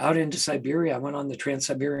out into Siberia. I went on the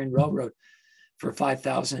Trans-Siberian Railroad for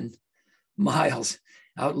 5,000 miles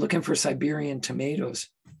out looking for Siberian tomatoes.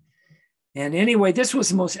 And anyway, this was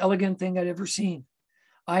the most elegant thing I'd ever seen.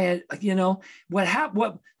 I had,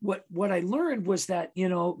 what I learned was that,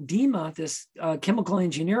 Dima, this chemical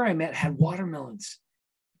engineer I met, had watermelons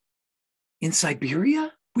in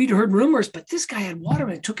Siberia. We'd heard rumors, but this guy had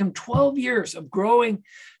watermelon. It took him 12 years of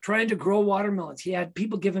trying to grow watermelons. He had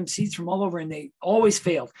people give him seeds from all over and they always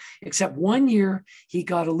failed. Except one year, he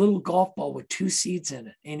got a little golf ball with 2 seeds in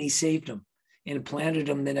it and he saved them and planted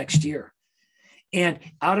them the next year. And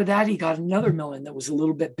out of that, he got another melon that was a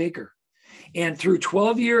little bit bigger. And through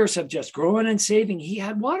 12 years of just growing and saving, he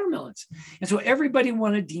had watermelons. And so everybody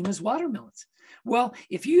wanted Dima's watermelons. Well,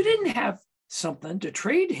 if you didn't have something to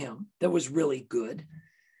trade him that was really good,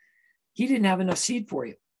 he didn't have enough seed for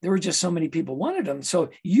you. There were just so many people wanted them. So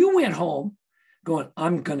you went home going,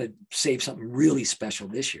 I'm going to save something really special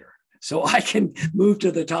this year so I can move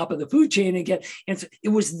to the top of the food chain and get. And so it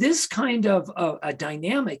was this kind of a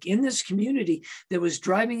dynamic in this community that was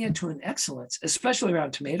driving it to an excellence, especially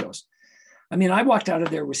around tomatoes. I mean, I walked out of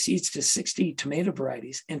there with seeds to 60 tomato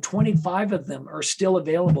varieties, and 25 of them are still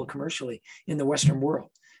available commercially in the Western world.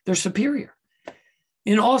 They're superior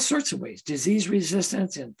in all sorts of ways, disease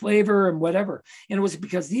resistance and flavor and whatever. And it was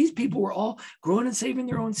because these people were all growing and saving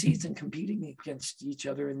their own seeds and competing against each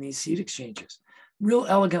other in these seed exchanges. Real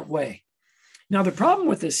elegant way. Now, the problem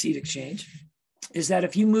with this seed exchange is that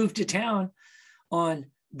if you move to town on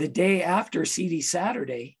the day after Seedy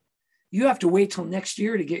Saturday, you have to wait till next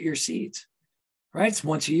year to get your seeds, right? It's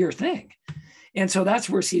once a year thing. And so that's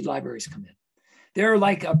where seed libraries come in. They're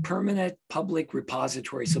like a permanent public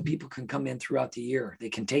repository so people can come in throughout the year. They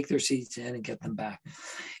can take their seeds in and get them back.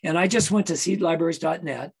 And I just went to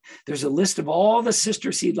seedlibraries.net. There's a list of all the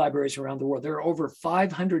sister seed libraries around the world. There are over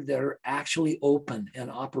 500 that are actually open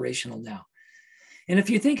and operational now. And if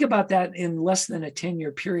you think about that in less than a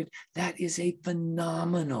 10-year period, that is a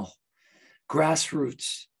phenomenal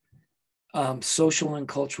grassroots social and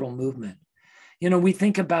cultural movement. We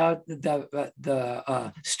think about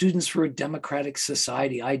the Students for a Democratic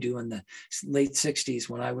Society. I do in the late 60s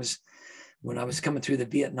when I was when I was coming through the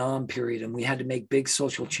Vietnam period and we had to make big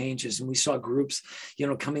social changes and we saw groups,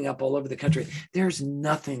 coming up all over the country. There's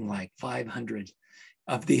nothing like 500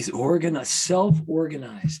 of these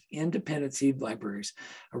self-organized independent seed libraries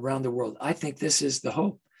around the world. I think this is the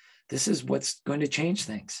hope. This is what's going to change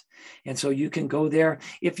things. And so you can go there.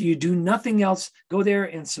 If you do nothing else, go there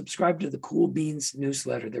and subscribe to the Cool Beans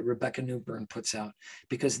newsletter that Rebecca Newburn puts out,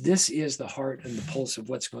 because this is the heart and the pulse of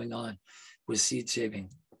what's going on with seed saving.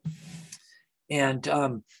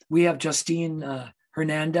 And we have Justine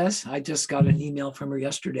Hernandez. I just got an email from her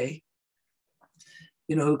yesterday,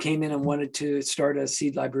 who came in and wanted to start a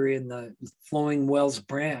seed library in the Flowing Wells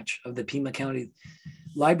branch of the Pima County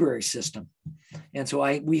library system. And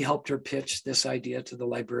so we helped her pitch this idea to the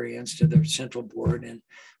librarians, to the central board, and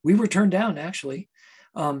we were turned down, actually.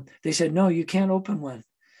 They said, no, you can't open one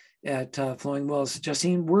at Flowing Wells.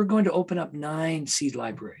 Justine, we're going to open up 9 seed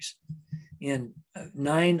libraries in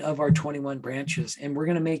 9 of our 21 branches, and we're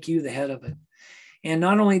going to make you the head of it. And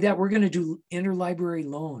not only that, we're going to do interlibrary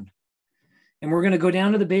loan. And we're going to go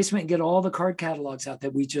down to the basement and get all the card catalogs out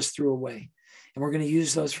that we just threw away. And we're going to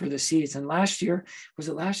use those for the seeds. And last year,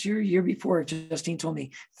 year before, Justine told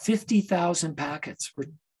me 50,000 packets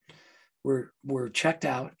were checked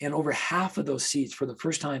out. And over half of those seeds for the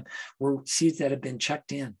first time were seeds that have been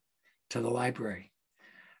checked in to the library.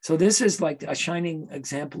 So this is like a shining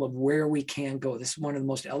example of where we can go. This is one of the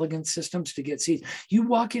most elegant systems to get seeds. You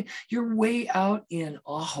walk in, you're way out in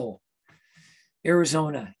Ajo,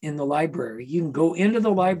 Arizona, in the library. You can go into the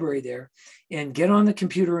library there and get on the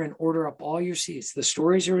computer and order up all your seeds. The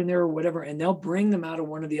stories are in there or whatever, and they'll bring them out of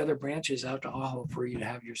one of the other branches out to Ajo for you to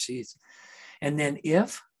have your seeds. And then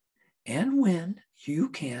if and when you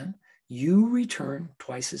can, you return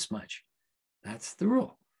twice as much. That's the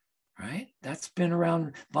rule, right? That's been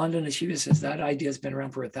around. Banda Nashiva says that idea has been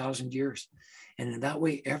around for 1,000 years. And in that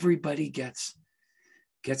way, everybody gets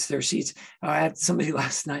their seeds. I had somebody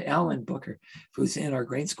last night, Alan Booker, who's in our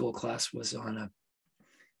grain school class, was on a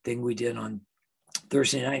thing we did on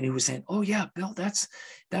Thursday night, and he was saying, oh yeah, Bill, that's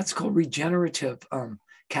called regenerative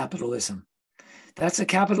capitalism. That's a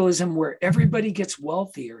capitalism where everybody gets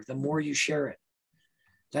wealthier the more you share it.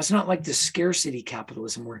 That's not like the scarcity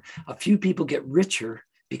capitalism where a few people get richer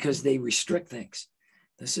because they restrict things.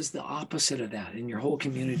 This is the opposite of that, and your whole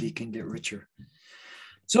community can get richer.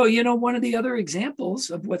 So, one of the other examples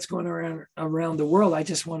of what's going around the world, I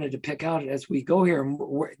just wanted to pick out as we go here. And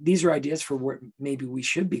these are ideas for where maybe we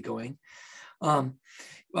should be going.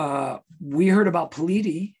 We heard about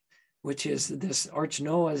Politi, which is this Arch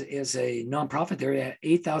Noah is a nonprofit. They're at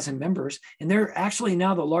 8,000 members, and they're actually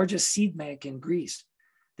now the largest seed bank in Greece.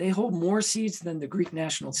 They hold more seeds than the Greek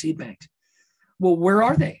National Seed Bank. Well, where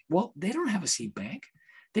are they? Well, they don't have a seed bank.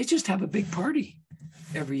 They just have a big party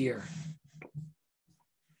every year.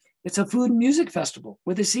 It's a food and music festival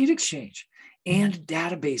with a seed exchange and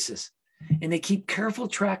databases. And they keep careful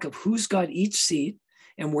track of who's got each seed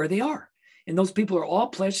and where they are. And those people are all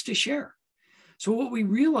pledged to share. So what we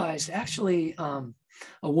realized, actually, a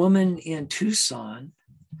woman in Tucson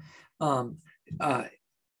got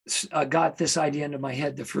this idea into my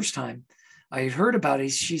head the first time I had heard about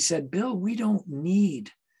it. She said, Bill, we don't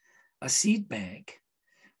need a seed bank,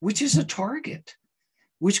 which is a target,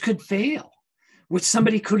 which could fail, which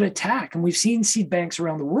somebody could attack. And we've seen seed banks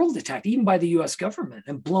around the world attacked, even by the US government,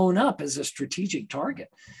 and blown up as a strategic target.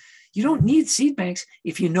 You don't need seed banks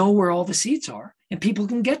if you know where all the seeds are and people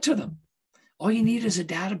can get to them. All you need is a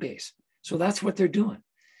database. So that's what they're doing.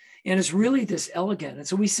 And it's really this elegant. And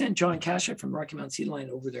so we sent John Kashuk from Rocky Mountain Seed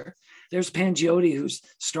Line over there. There's Pangiotti, who's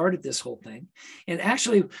started this whole thing. And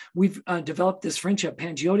actually, we've developed this friendship.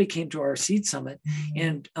 Pangiotti came to our seed summit,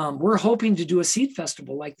 and we're hoping to do a seed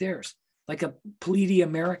festival like theirs, like a Politi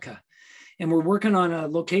America. And we're working on a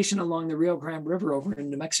location along the Rio Grande River over in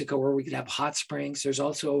New Mexico where we could have hot springs. There's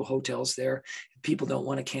also hotels there. People don't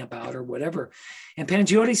want to camp out or whatever. And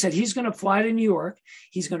Pangiotti said he's going to fly to New York.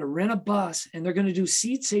 He's going to rent a bus, and they're going to do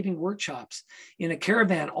seed saving workshops in a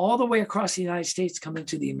caravan all the way across the United States, coming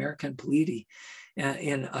to the American Politi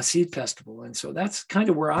in a seed festival. And so that's kind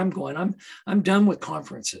of where I'm going. I'm done with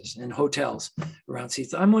conferences and hotels around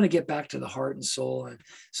seeds. I want to get back to the heart and soul and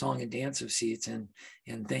song and dance of seeds. And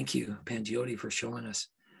thank you, Pangiotti, for showing us.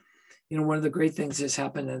 You know, one of the great things that's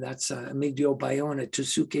happened, and that's Migdio Bayonne at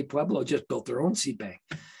Tusuque Pueblo just built their own seed bank.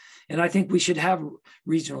 And I think we should have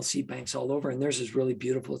regional seed banks all over. And theirs is really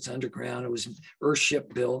beautiful. It's underground. It was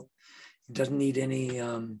earthship built. It doesn't need any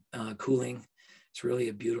cooling. It's really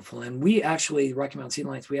a beautiful. And we actually, Rocky Mountain Seed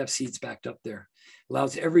Alliance, we have seeds backed up there.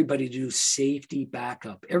 Allows everybody to do safety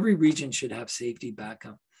backup. Every region should have safety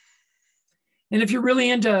backup. And if you're really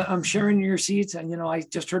into sharing your seeds, and I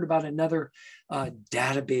just heard about another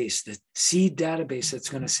database, the seed database that's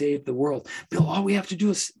going to save the world. Bill, all we have to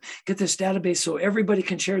do is get this database so everybody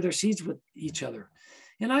can share their seeds with each other.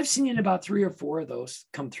 And I've seen about 3 or 4 of those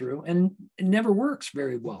come through, and it never works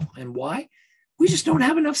very well. And why? We just don't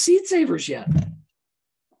have enough seed savers yet.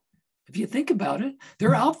 If you think about it,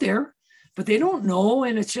 they're out there, but they don't know.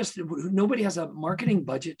 And it's just, nobody has a marketing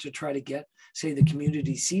budget to try to get, say, the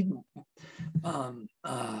community seed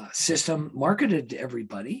system marketed to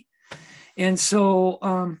everybody. And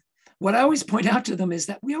so what I always point out to them is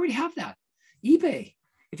that we already have that. eBay,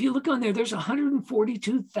 if you look on there, there's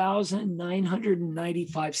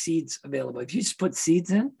 142,995 seeds available. If you just put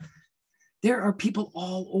seeds in, there are people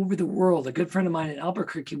all over the world. A good friend of mine in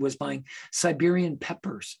Albuquerque was buying Siberian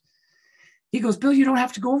peppers. He goes, Bill, you don't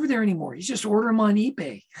have to go over there anymore. You just order them on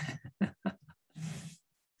eBay.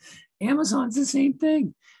 Amazon's the same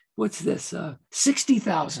thing. What's this?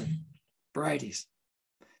 60,000 varieties.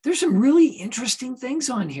 There's some really interesting things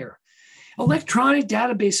on here. Electronic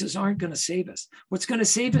databases aren't going to save us. What's going to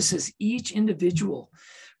save us is each individual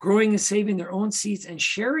growing and saving their own seeds and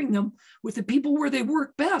sharing them with the people where they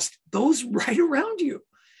work best, those right around you,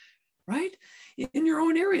 right? In your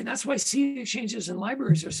own area. And that's why seed exchanges and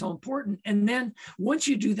libraries are so important. And then once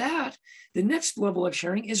you do that, the next level of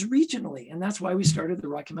sharing is regionally. And that's why we started the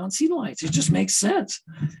Rocky Mountain Seed Alliance. It just makes sense.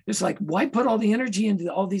 It's like, why put all the energy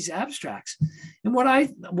into all these abstracts? And what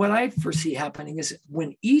I foresee happening is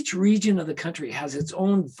when each region of the country has its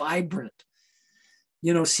own vibrant,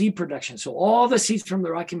 seed production. So all the seeds from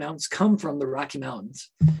the Rocky Mountains come from the Rocky Mountains,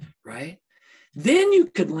 right? Then you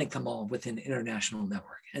could link them all with an international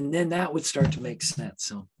network. And then that would start to make sense.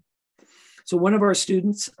 So one of our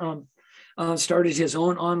students started his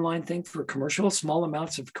own online thing for small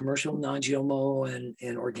amounts of commercial, non-GMO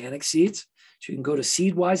and organic seeds. So you can go to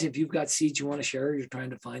Seedwise if you've got seeds you want to share, you're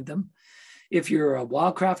trying to find them. If you're a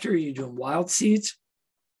wild crafter, you're doing wild seeds.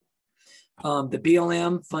 The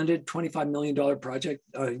BLM funded $25 million project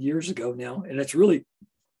years ago now, and it's really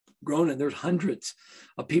grown, and there's hundreds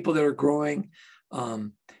of people that are growing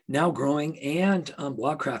and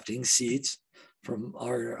wildcrafting seeds from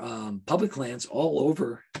our public lands all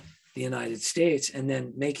over the United States, and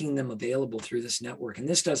then making them available through this network. And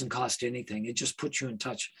this doesn't cost anything. It just puts you in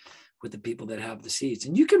touch with the people that have the seeds.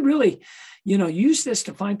 And you can really, use this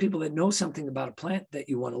to find people that know something about a plant that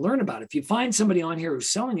you want to learn about. If you find somebody on here who's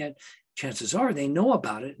selling it, chances are they know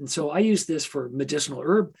about it. And so I use this for medicinal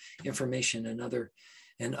herb information and other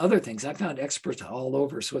things. I found experts all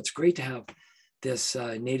over. So it's great to have this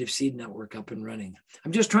native seed network up and running.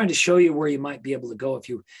 I'm just trying to show you where you might be able to go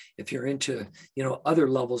if you're into, other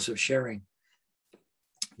levels of sharing.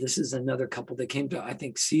 This is another couple that came to, I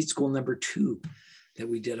think, seed school number 2 that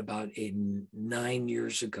we did about 9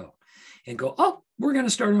 years ago, and go, oh, we're going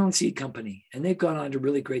to start our own seed company. And they've gone on to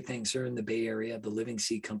really great things. They're in the Bay Area, the Living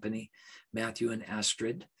Seed Company, Matthew and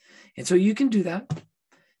Astrid. And so you can do that,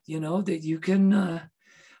 that you can,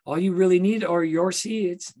 all you really need are your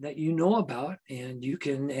seeds that you know about, and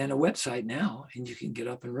a website now, and you can get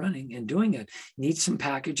up and running and doing it. Need some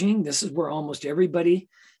packaging. This is where almost everybody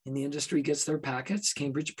in the industry gets their packets.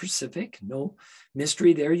 Cambridge Pacific, no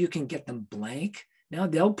mystery there. You can get them blank. Now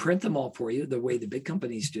they'll print them all for you the way the big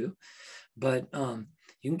companies do, but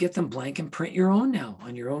you can get them blank and print your own now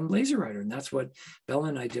on your own laser writer. And that's what Bella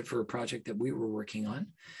and I did for a project that we were working on.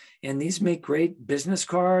 And these make great business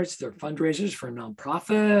cards. They're fundraisers for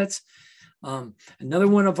nonprofits. Another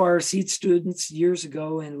one of our seed students years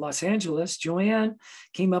ago in Los Angeles, Joanne,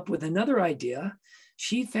 came up with another idea.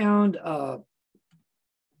 She found a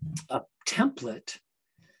template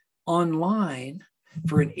online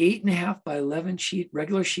for an 8.5 by 11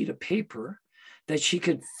 regular sheet of paper that she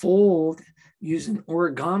could fold using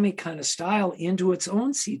origami kind of style into its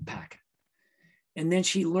own seed packet. And then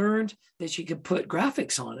she learned that she could put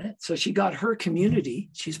graphics on it. So she got her community.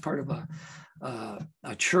 She's part of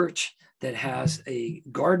a church that has a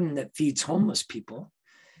garden that feeds homeless people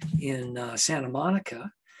in Santa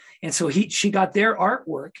Monica. And so she got their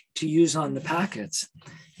artwork to use on the packets.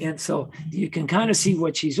 And so you can kind of see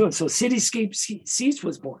what she's doing. So Cityscape Seeds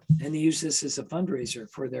was born, and they use this as a fundraiser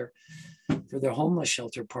for their homeless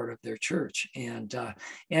shelter part of their church. And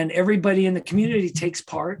everybody in the community takes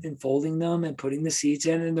part in folding them and putting the seeds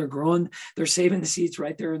in, and they're saving the seeds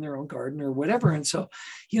right there in their own garden or whatever. And so,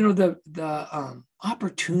 the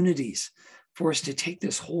opportunities for us to take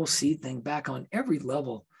this whole seed thing back on every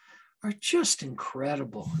level are just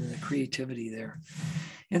incredible, and the creativity there.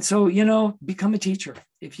 And so, become a teacher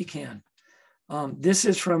if you can. This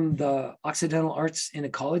is from the Occidental Arts and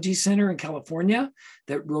Ecology Center in California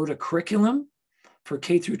that wrote a curriculum for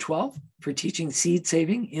K through 12 for teaching seed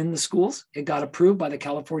saving in the schools. It got approved by the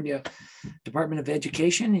California Department of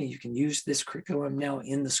Education, and you can use this curriculum now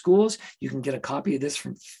in the schools. You can get a copy of this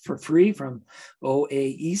for free from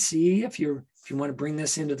OAEC if you want to bring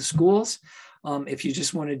this into the schools. If you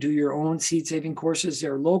just want to do your own seed saving courses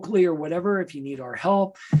there locally or whatever, if you need our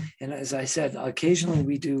help. And as I said, occasionally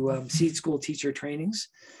we do seed school teacher trainings.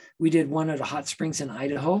 We did one at a hot springs in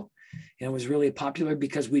Idaho. And it was really popular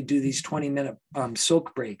because we do these 20-minute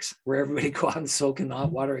soak breaks where everybody go out and soak in the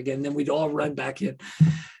hot water again. And then we'd all run back in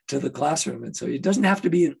to the classroom. And so it doesn't have to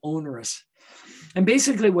be an onerous. And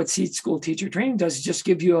basically what seed school teacher training does is just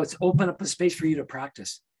give you, open up a space for you to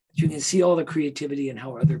practice. You can see all the creativity and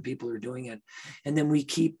how other people are doing it. And then we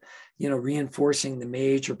keep, reinforcing the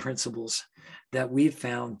major principles that we've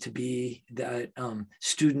found to be that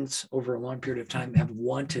students over a long period of time have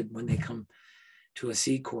wanted when they come to a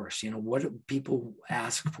seed course. What do people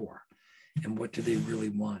ask for and what do they really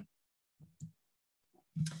want?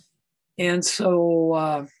 And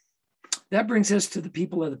so that brings us to the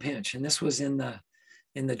people of the pinch. And this was in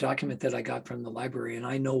the document that I got from the library, and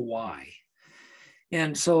I know why.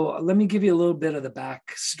 And so let me give you a little bit of the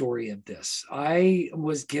backstory of this. I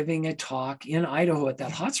was giving a talk in Idaho at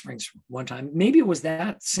that hot springs one time. Maybe it was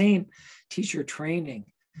that same teacher training.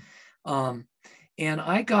 And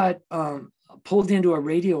I got pulled into a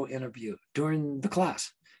radio interview during the class.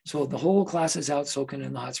 So the whole class is out soaking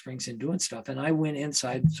in the hot springs and doing stuff. And I went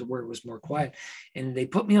inside to where it was more quiet. And they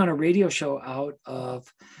put me on a radio show out of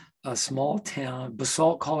a small town,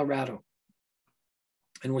 Basalt, Colorado.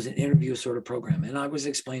 And was an interview sort of program. And I was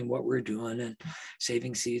explaining what we're doing and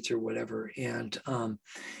saving seeds or whatever. And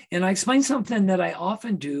I explained something that I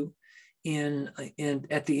often do in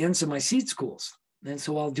at the ends of my seed schools. And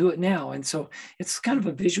so I'll do it now. And so it's kind of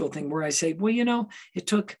a visual thing where I say, well, it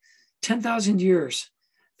took 10,000 years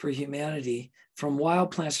for humanity from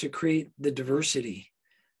wild plants to create the diversity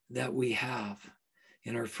that we have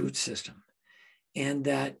in our food system. And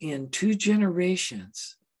that in 2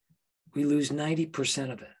 generations, we lose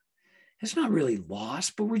 90% of it. It's not really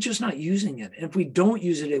lost, but we're just not using it. And if we don't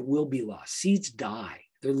use it, it will be lost. Seeds die.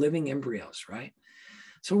 They're living embryos, right?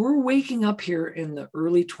 So we're waking up here in the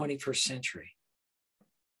early 21st century.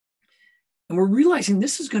 And we're realizing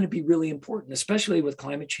this is going to be really important, especially with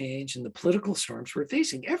climate change and the political storms we're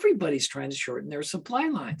facing. Everybody's trying to shorten their supply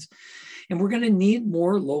lines. And we're going to need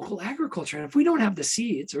more local agriculture. And if we don't have the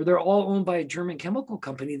seeds, or they're all owned by a German chemical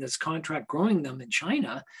company that's contract growing them in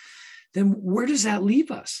China, then where does that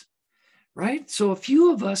leave us, right? So a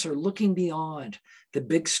few of us are looking beyond the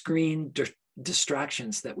big screen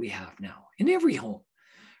distractions that we have now in every home,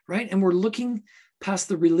 right? And we're looking past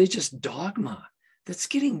the religious dogma that's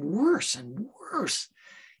getting worse and worse,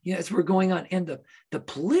 as we're going on, and the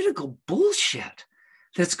political bullshit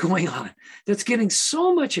that's going on, that's getting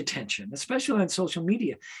so much attention, especially on social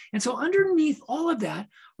media. And so underneath all of that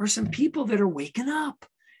are some people that are waking up.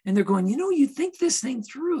 And they're going, you think this thing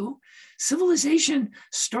through. Civilization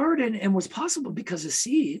started and was possible because of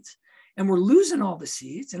seeds, and we're losing all the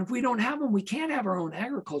seeds. And if we don't have them, we can't have our own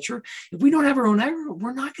agriculture. If we don't have our own agriculture,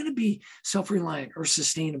 we're not going to be self-reliant or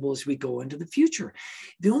sustainable as we go into the future.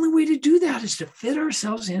 The only way to do that is to fit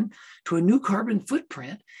ourselves in to a new carbon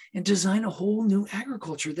footprint and design a whole new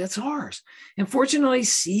agriculture that's ours. And fortunately,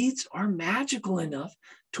 seeds are magical enough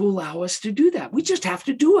to allow us to do that. We just have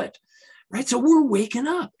to do it. Right? So we're waking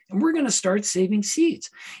up and we're going to start saving seeds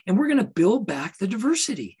and we're going to build back the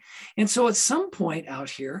diversity. And so at some point out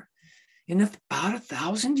here, in about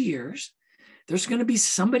 1,000 years, there's going to be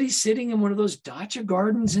somebody sitting in one of those dacha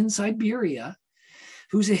gardens in Siberia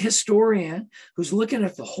who's a historian, who's looking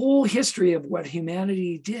at the whole history of what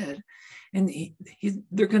humanity did. And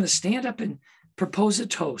they're going to stand up and propose a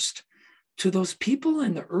toast to those people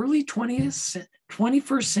in the early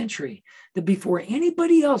 21st century, that before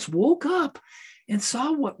anybody else woke up and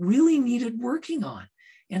saw what really needed working on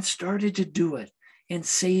and started to do it and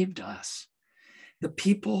saved us, the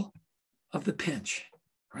people of the pinch,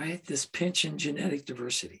 right? This pinch in genetic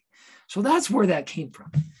diversity. So that's where that came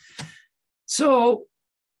from. So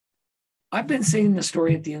I've been saying the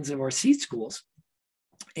story at the ends of our seed schools.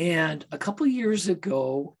 And a couple of years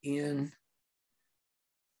ago in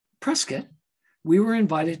Prescott, we were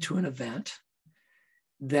invited to an event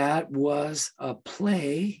that was a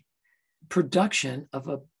play production of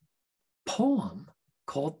a poem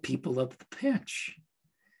called People of the Pinch.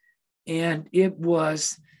 And it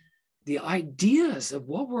was the ideas of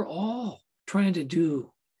what we're all trying to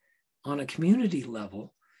do on a community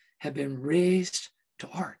level have been raised to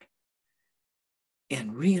art.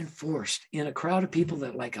 and reinforced in a crowd of people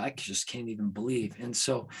that like I just can't even believe. And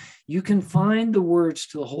so you can find the words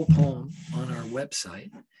to the whole poem on our website.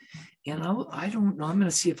 And I don't know, I'm going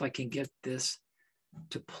to see if I can get this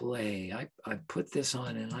to play. I put this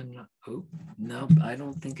on and I'm not, oh, no, I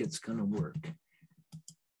don't think it's going to work.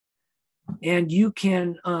 And you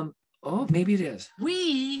can, oh, maybe it is.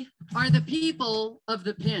 We are the people of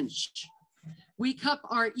the pinch. We cup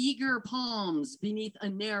our eager palms beneath a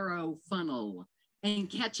narrow funnel and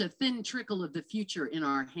catch a thin trickle of the future in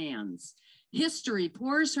our hands. History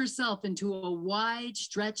pours herself into a wide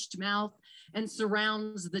stretched mouth and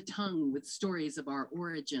surrounds the tongue with stories of our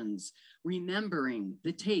origins, remembering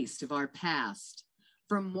the taste of our past.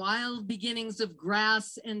 From wild beginnings of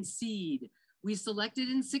grass and seed, we selected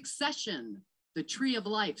in succession. The tree of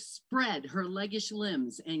life spread her leggish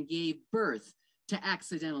limbs and gave birth to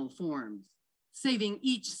accidental forms. Saving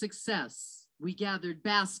each success, we gathered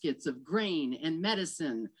baskets of grain and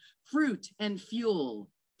medicine, fruit and fuel.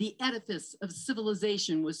 The edifice of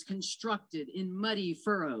civilization was constructed in muddy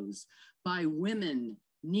furrows by women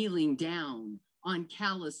kneeling down on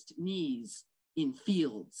calloused knees in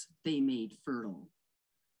fields they made fertile.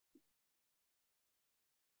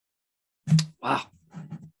 Wow.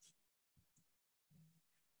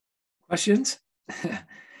 Questions?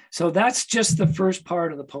 So that's just the first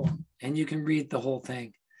part of the poem, and you can read the whole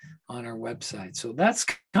thing on our website. So that's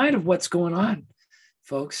kind of what's going on,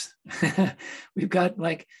 folks. We've got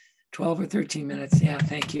like 12 or 13 minutes. Yeah,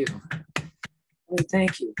 thank you.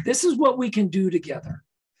 Thank you. This is what we can do together.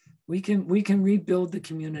 We can rebuild the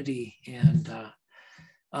community. And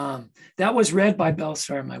that was read by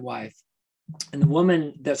Bellstar, my wife. And the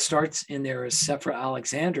woman that starts in there is Sephra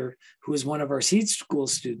Alexander, who is one of our seed school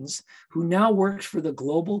students, who now works for the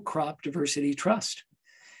Global Crop Diversity Trust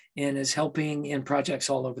and is helping in projects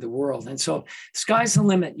all over the world. And so sky's the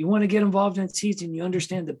limit. You want to get involved in seeds and you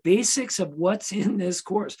understand the basics of what's in this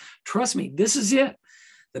course. Trust me, this is it.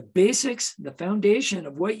 The basics, the foundation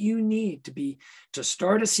of what you need to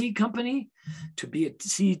start a seed company, to be a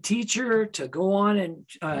seed teacher, to go on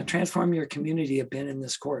and transform your community have been in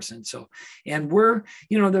this course. And we're,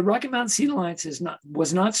 the Rocky Mountain Seed Alliance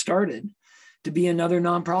was not started to be another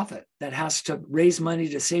nonprofit that has to raise money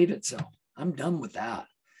to save itself. I'm done with that.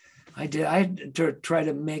 I had to try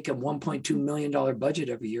to make a $1.2 million budget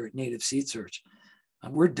every year at Native Seed Search.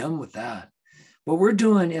 We're done with that. What we're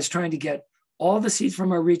doing is trying to get all the seeds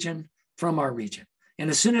from our region. And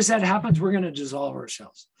as soon as that happens, we're going to dissolve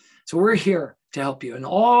ourselves. So we're here to help you. And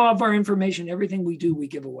all of our information, everything we do, we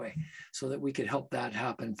give away so that we could help that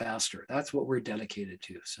happen faster. That's what we're dedicated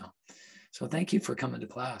to. So thank you for coming to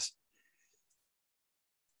class.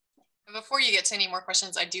 Before you get to any more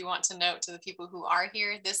questions, I do want to note to the people who are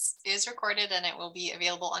here, this is recorded and it will be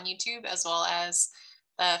available on YouTube as well as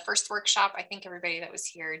the first workshop. I think everybody that was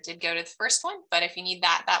here did go to the first one, but if you need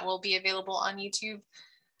that, that will be available on YouTube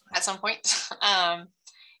at some point.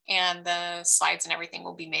 And the slides and everything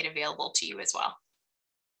will be made available to you as well.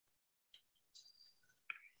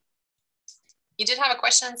 You did have a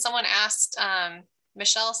question. Someone asked,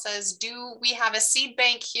 Michelle says, do we have a seed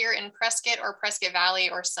bank here in Prescott or Prescott Valley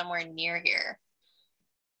or somewhere near here?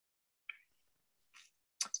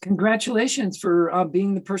 Congratulations for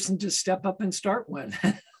being the person to step up and start one.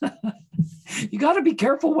 You got to be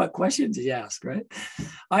careful what questions you ask, right?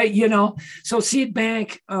 So seed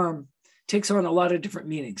bank takes on a lot of different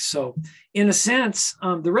meanings. So in a sense,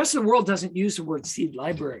 the rest of the world doesn't use the word seed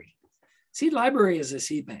library. Seed library is a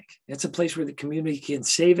seed bank. It's a place where the community can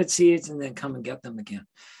save its seeds and then come and get them again.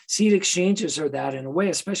 Seed exchanges are that in a way,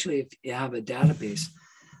 especially if you have a database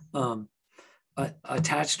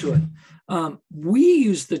attached to it. We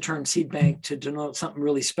use the term seed bank to denote something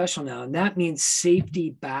really special now, and that means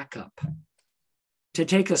safety backup. To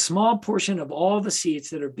take a small portion of all the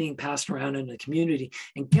seeds that are being passed around in the community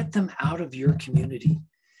and get them out of your community.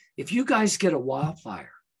 If you guys get a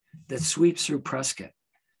wildfire that sweeps through Prescott,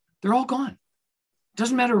 they're all gone.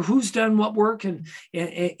 Doesn't matter who's done what work, and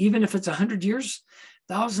even if it's 100 years,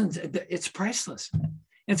 thousands, it's priceless.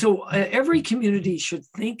 And so every community should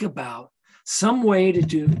think about some way to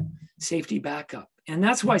do safety backup. And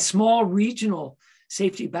that's why small regional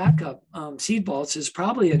safety backup seed vaults is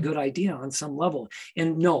probably a good idea on some level.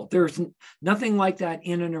 And no, there's nothing like that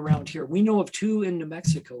in and around here. We know of 2 in New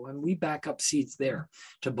Mexico, and we back up seeds there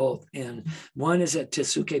to both. And one is at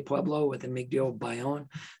Tesuque Pueblo with the Miguel Bayon.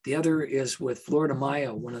 The other is with Florida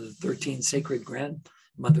Maya, one of the 13 sacred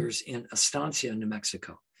grandmothers in Estancia, New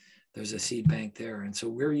Mexico. There's a seed bank there. And so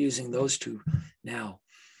we're using those 2 now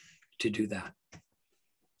to do that.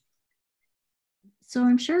 So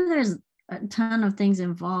I'm sure there's a ton of things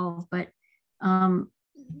involved, but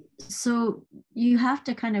so you have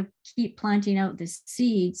to kind of keep planting out the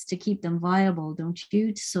seeds to keep them viable, don't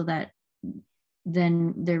you? So that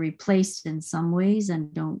then they're replaced in some ways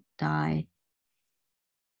and don't die.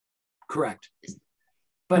 Correct.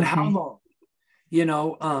 But how long? You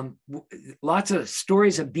know, lots of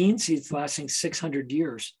stories of bean seeds lasting 600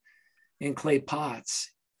 years in clay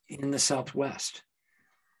pots in the Southwest.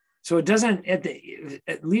 So it doesn't,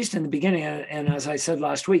 at least in the beginning, and as I said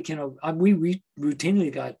last week, you know, we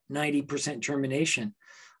routinely got 90% germination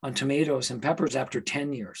on tomatoes and peppers after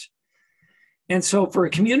 10 years. And so for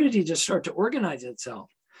a community to start to organize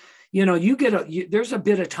itself, you know, there's a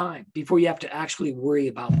bit of time before you have to actually worry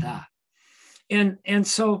about that. And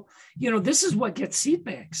so, you know, this is what gets seed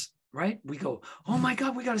banks, right? We go, oh my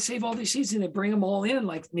God, we got to save all these seeds, and they bring them all in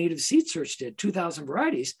like Native Seed Search did, 2,000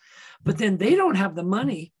 varieties, but then they don't have the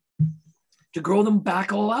money to grow them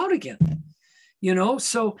back all out again, you know?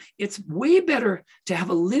 So it's way better to have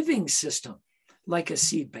a living system like a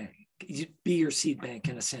seed bank, be your seed bank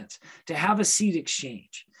in a sense, to have a seed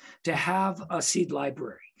exchange, to have a seed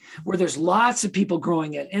library where there's lots of people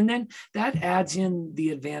growing it. And then that adds in the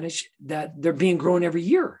advantage that they're being grown every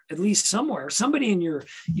year, at least somewhere. Somebody in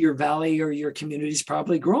your valley or your community is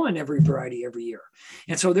probably growing every variety every year.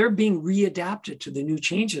 And so they're being readapted to the new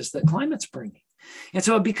changes that climate's bringing. And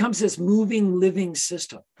so it becomes this moving, living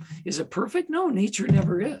system. Is it perfect? No, nature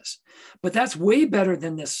never is. But that's way better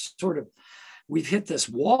than this sort of, we've hit this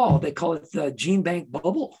wall. They call it the gene bank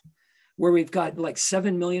bubble, where we've got like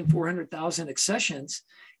 7,400,000 accessions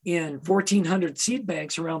in 1,400 seed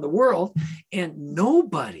banks around the world, and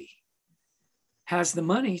nobody has the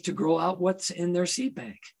money to grow out what's in their seed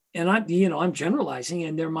bank. And I'm generalizing,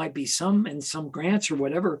 and there might be some in some grants or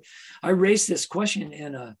whatever. I raised this question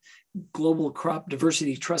in a Global Crop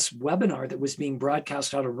Diversity Trust webinar that was being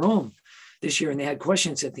broadcast out of Rome this year, and they had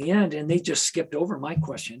questions at the end, and they just skipped over my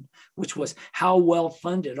question, which was, how well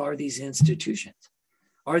funded are these institutions?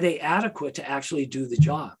 Are they adequate to actually do the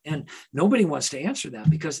job? And nobody wants to answer that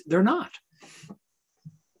because they're not.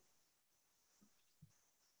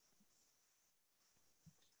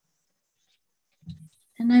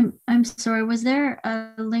 And I'm sorry, was there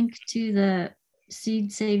a link to the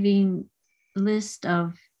seed saving list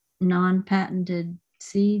of non-patented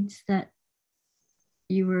seeds that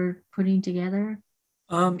you were putting together?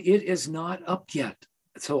 It is not up yet.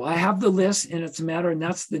 So I have the list, and it's a matter, and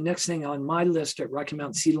that's the next thing on my list at Rocky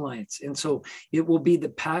Mountain Seed Alliance. And so it will be the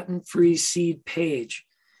patent-free seed page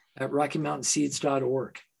at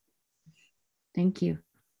RockyMountainSeeds.org. Thank you.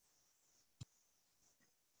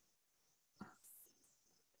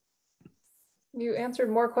 You answered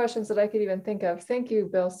more questions that I could even think of. Thank you,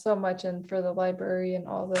 Bill, so much, and for the library and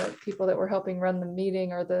all the people that were helping run the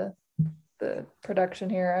meeting or the production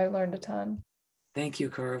here. I learned a ton. Thank you,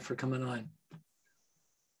 Cara, for coming on.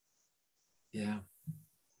 Yeah.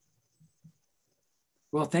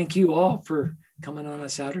 Well, thank you all for coming on a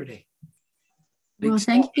Saturday. Well,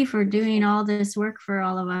 thank you for doing all this work for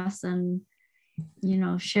all of us, and, you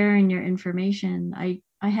know, sharing your information.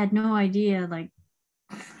 I had no idea, like,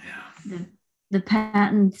 the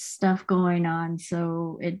patent stuff going on.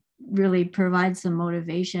 So it really provides some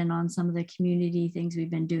motivation on some of the community things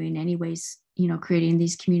we've been doing anyways, you know, creating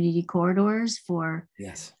these community corridors for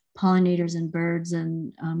pollinators and birds,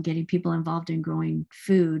 and getting people involved in growing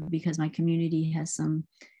food, because my community has some,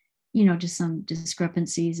 you know, just some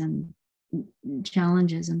discrepancies and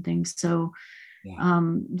challenges and things. So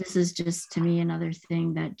this is just, to me, another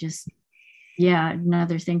thing that just,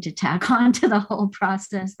 another thing to tack on to the whole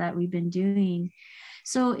process that we've been doing.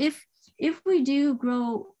 So if we do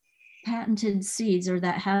grow patented seeds, or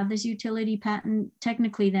that have this utility patent,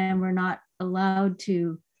 technically then we're not allowed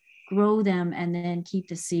to grow them and then keep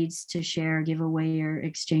the seeds to share, give away, or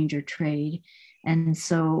exchange or trade. And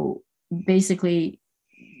so basically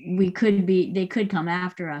they could come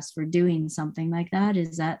after us for doing something like that.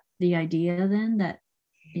 Is that the idea then? That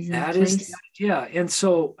is the idea. And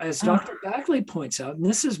so as Dr. Bagley points out, and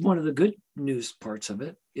this is one of the good news parts of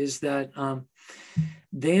it, is that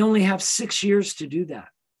they only have 6 years to do that.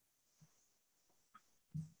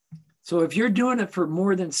 So if you're doing it for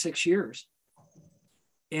more than 6 years,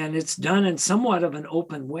 and it's done in somewhat of an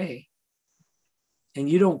open way, and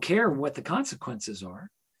you don't care what the consequences are,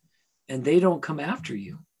 and they don't come after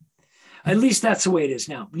you, at least that's the way it is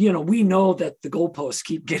now. You know, we know that the goalposts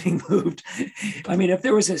keep getting moved. I mean, if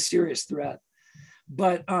there was a serious threat,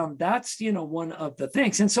 but that's, you know, one of the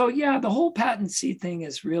things. And so, the whole patent seed thing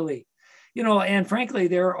is really, you know, and frankly,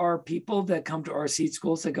 there are people that come to our seed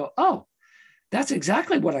schools that go, oh, that's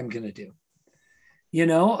exactly what I'm going to do. You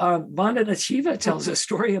know, Vandana Shiva tells a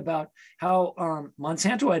story about how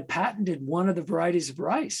Monsanto had patented one of the varieties of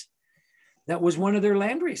rice that was one of their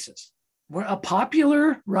land races. A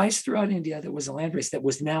popular rice throughout India that was a land race that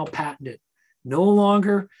was now patented. No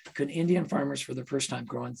longer could Indian farmers for the first time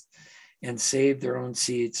grow and save their own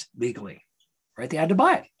seeds legally, right? They had to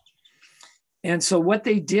buy it. And so what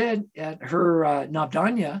they did at her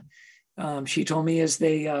Navdanya, she told me, is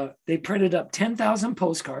they printed up 10,000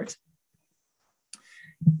 postcards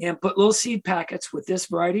and put little seed packets with this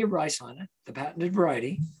variety of rice on it, the patented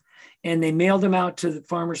variety, and they mailed them out to the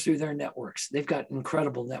farmers through their networks. They've got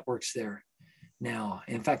incredible networks there now.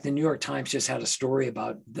 In fact, the New York Times just had a story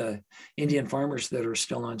about the Indian farmers that are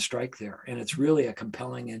still on strike there. And it's really a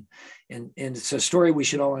compelling and it's a story we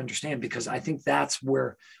should all understand, because I think that's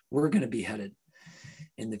where we're going to be headed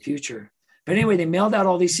in the future. But anyway, they mailed out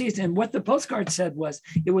all these seeds. And what the postcard said was,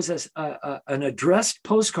 it was an addressed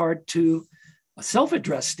postcard to a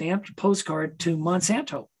self-addressed stamped postcard to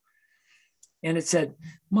Monsanto. And it said,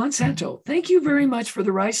 Monsanto, thank you very much for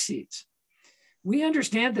the rice seeds. We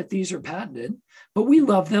understand that these are patented, but we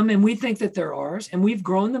love them and we think that they're ours, and we've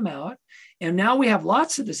grown them out. And now we have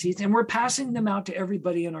lots of the seeds and we're passing them out to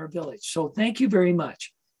everybody in our village. So thank you very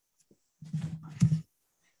much.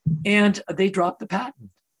 And they dropped the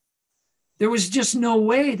patent. There was just no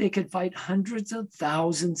way they could fight hundreds of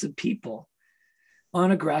thousands of people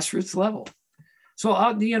on a grassroots level. So,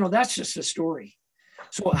 that's just a story.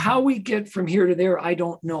 So how we get from here to there, I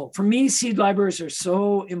don't know. For me, seed libraries are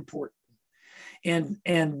so important. And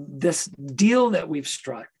this deal that we've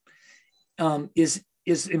struck is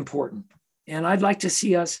important. And I'd like to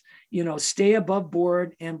see us, stay above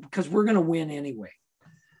board, and because we're going to win anyway.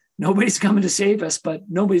 Nobody's coming to save us, but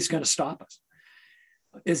nobody's going to stop us,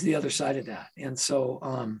 is the other side of that. And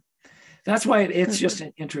so that's why it's just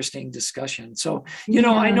an interesting discussion. So,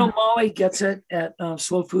 I know Molly gets it at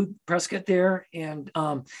Slow Food Prescott there, and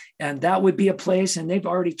that would be a place, and they've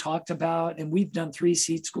already talked about, and we've done 3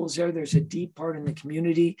 seed schools there. There's a deep part in the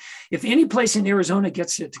community. If any place in Arizona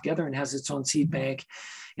gets it together and has its own seed bank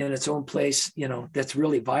and its own place, that's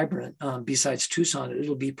really vibrant, besides Tucson,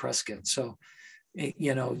 it'll be Prescott. So,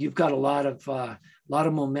 you've got a lot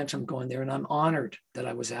of momentum going there, and I'm honored that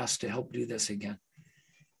I was asked to help do this again.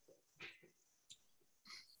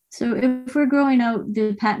 So if we're growing out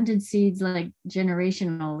the patented seeds like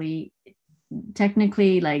generationally,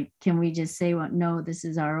 technically, like, can we just say, well, no, this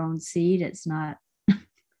is our own seed? It's not,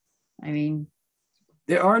 I mean.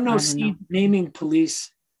 There are no seed naming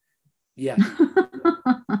police yet.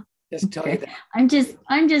 Just tell you that. I'm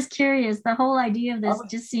just curious. The whole idea of this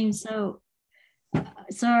just seems so,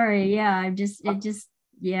 sorry. Yeah, I'm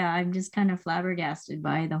just kind of flabbergasted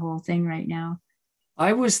by the whole thing right now.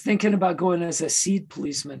 I was thinking about going as a seed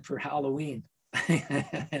policeman for Halloween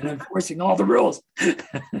and enforcing all the rules.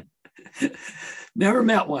 Never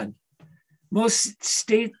met one. Most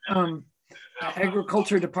state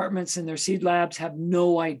agriculture departments and their seed labs have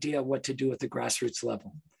no idea what to do at the grassroots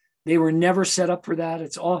level. They were never set up for that.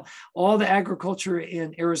 It's all the agriculture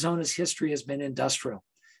in Arizona's history has been industrial,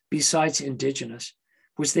 besides indigenous,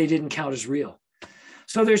 which they didn't count as real.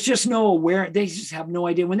 So there's just no awareness. They just have no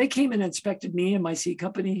idea. When they came and inspected me and my seed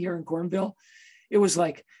company here in Cornville, it was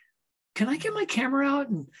like, can I get my camera out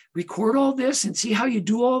and record all this and see how you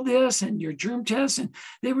do all this and your germ tests? And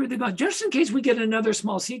they're going, just in case we get another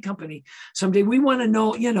small seed company someday, we want to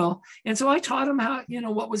know, And so I taught them how,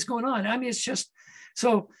 what was going on. I mean, it's just,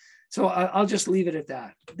 so I'll just leave it at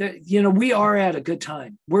that. We are at a good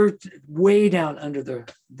time. We're way down under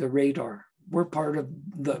the radar. We're part of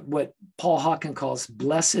what Paul Hawken calls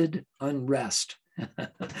blessed unrest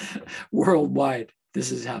worldwide.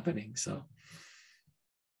 This is happening. So,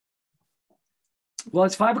 well,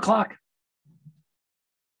 it's 5 o'clock.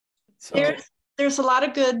 So there's a lot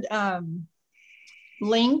of good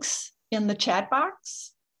links in the chat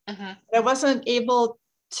box. I wasn't able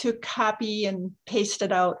to copy and paste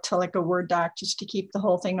it out to like a Word doc just to keep the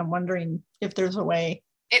whole thing. I'm wondering if there's a way.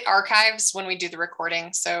 It archives when we do the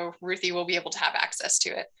recording, so Ruthie will be able to have access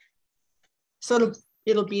to it. So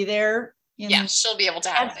it'll be there? Yeah, she'll be able to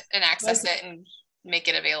have it and access it and make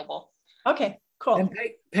it available. Okay, cool. And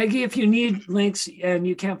Peggy, if you need links and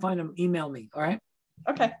you can't find them, email me, all right?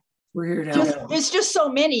 Okay. We're here to help. There's just so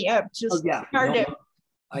many. Hard to,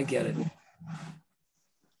 I get it.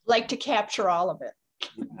 Like to capture all of it.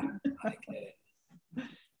 Yeah, I get it.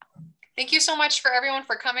 Thank you so much for everyone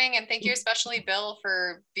for coming, and thank you especially Bill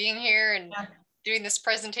for being here and doing this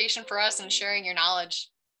presentation for us and sharing your knowledge.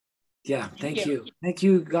 Yeah, thank you. Thank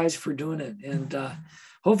you guys for doing it. And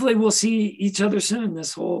hopefully we'll see each other soon.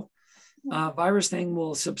 This whole virus thing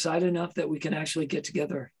will subside enough that we can actually get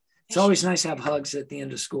together. It's always nice to have hugs at the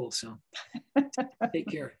end of school. So take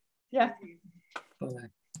care. Yeah. Bye-bye.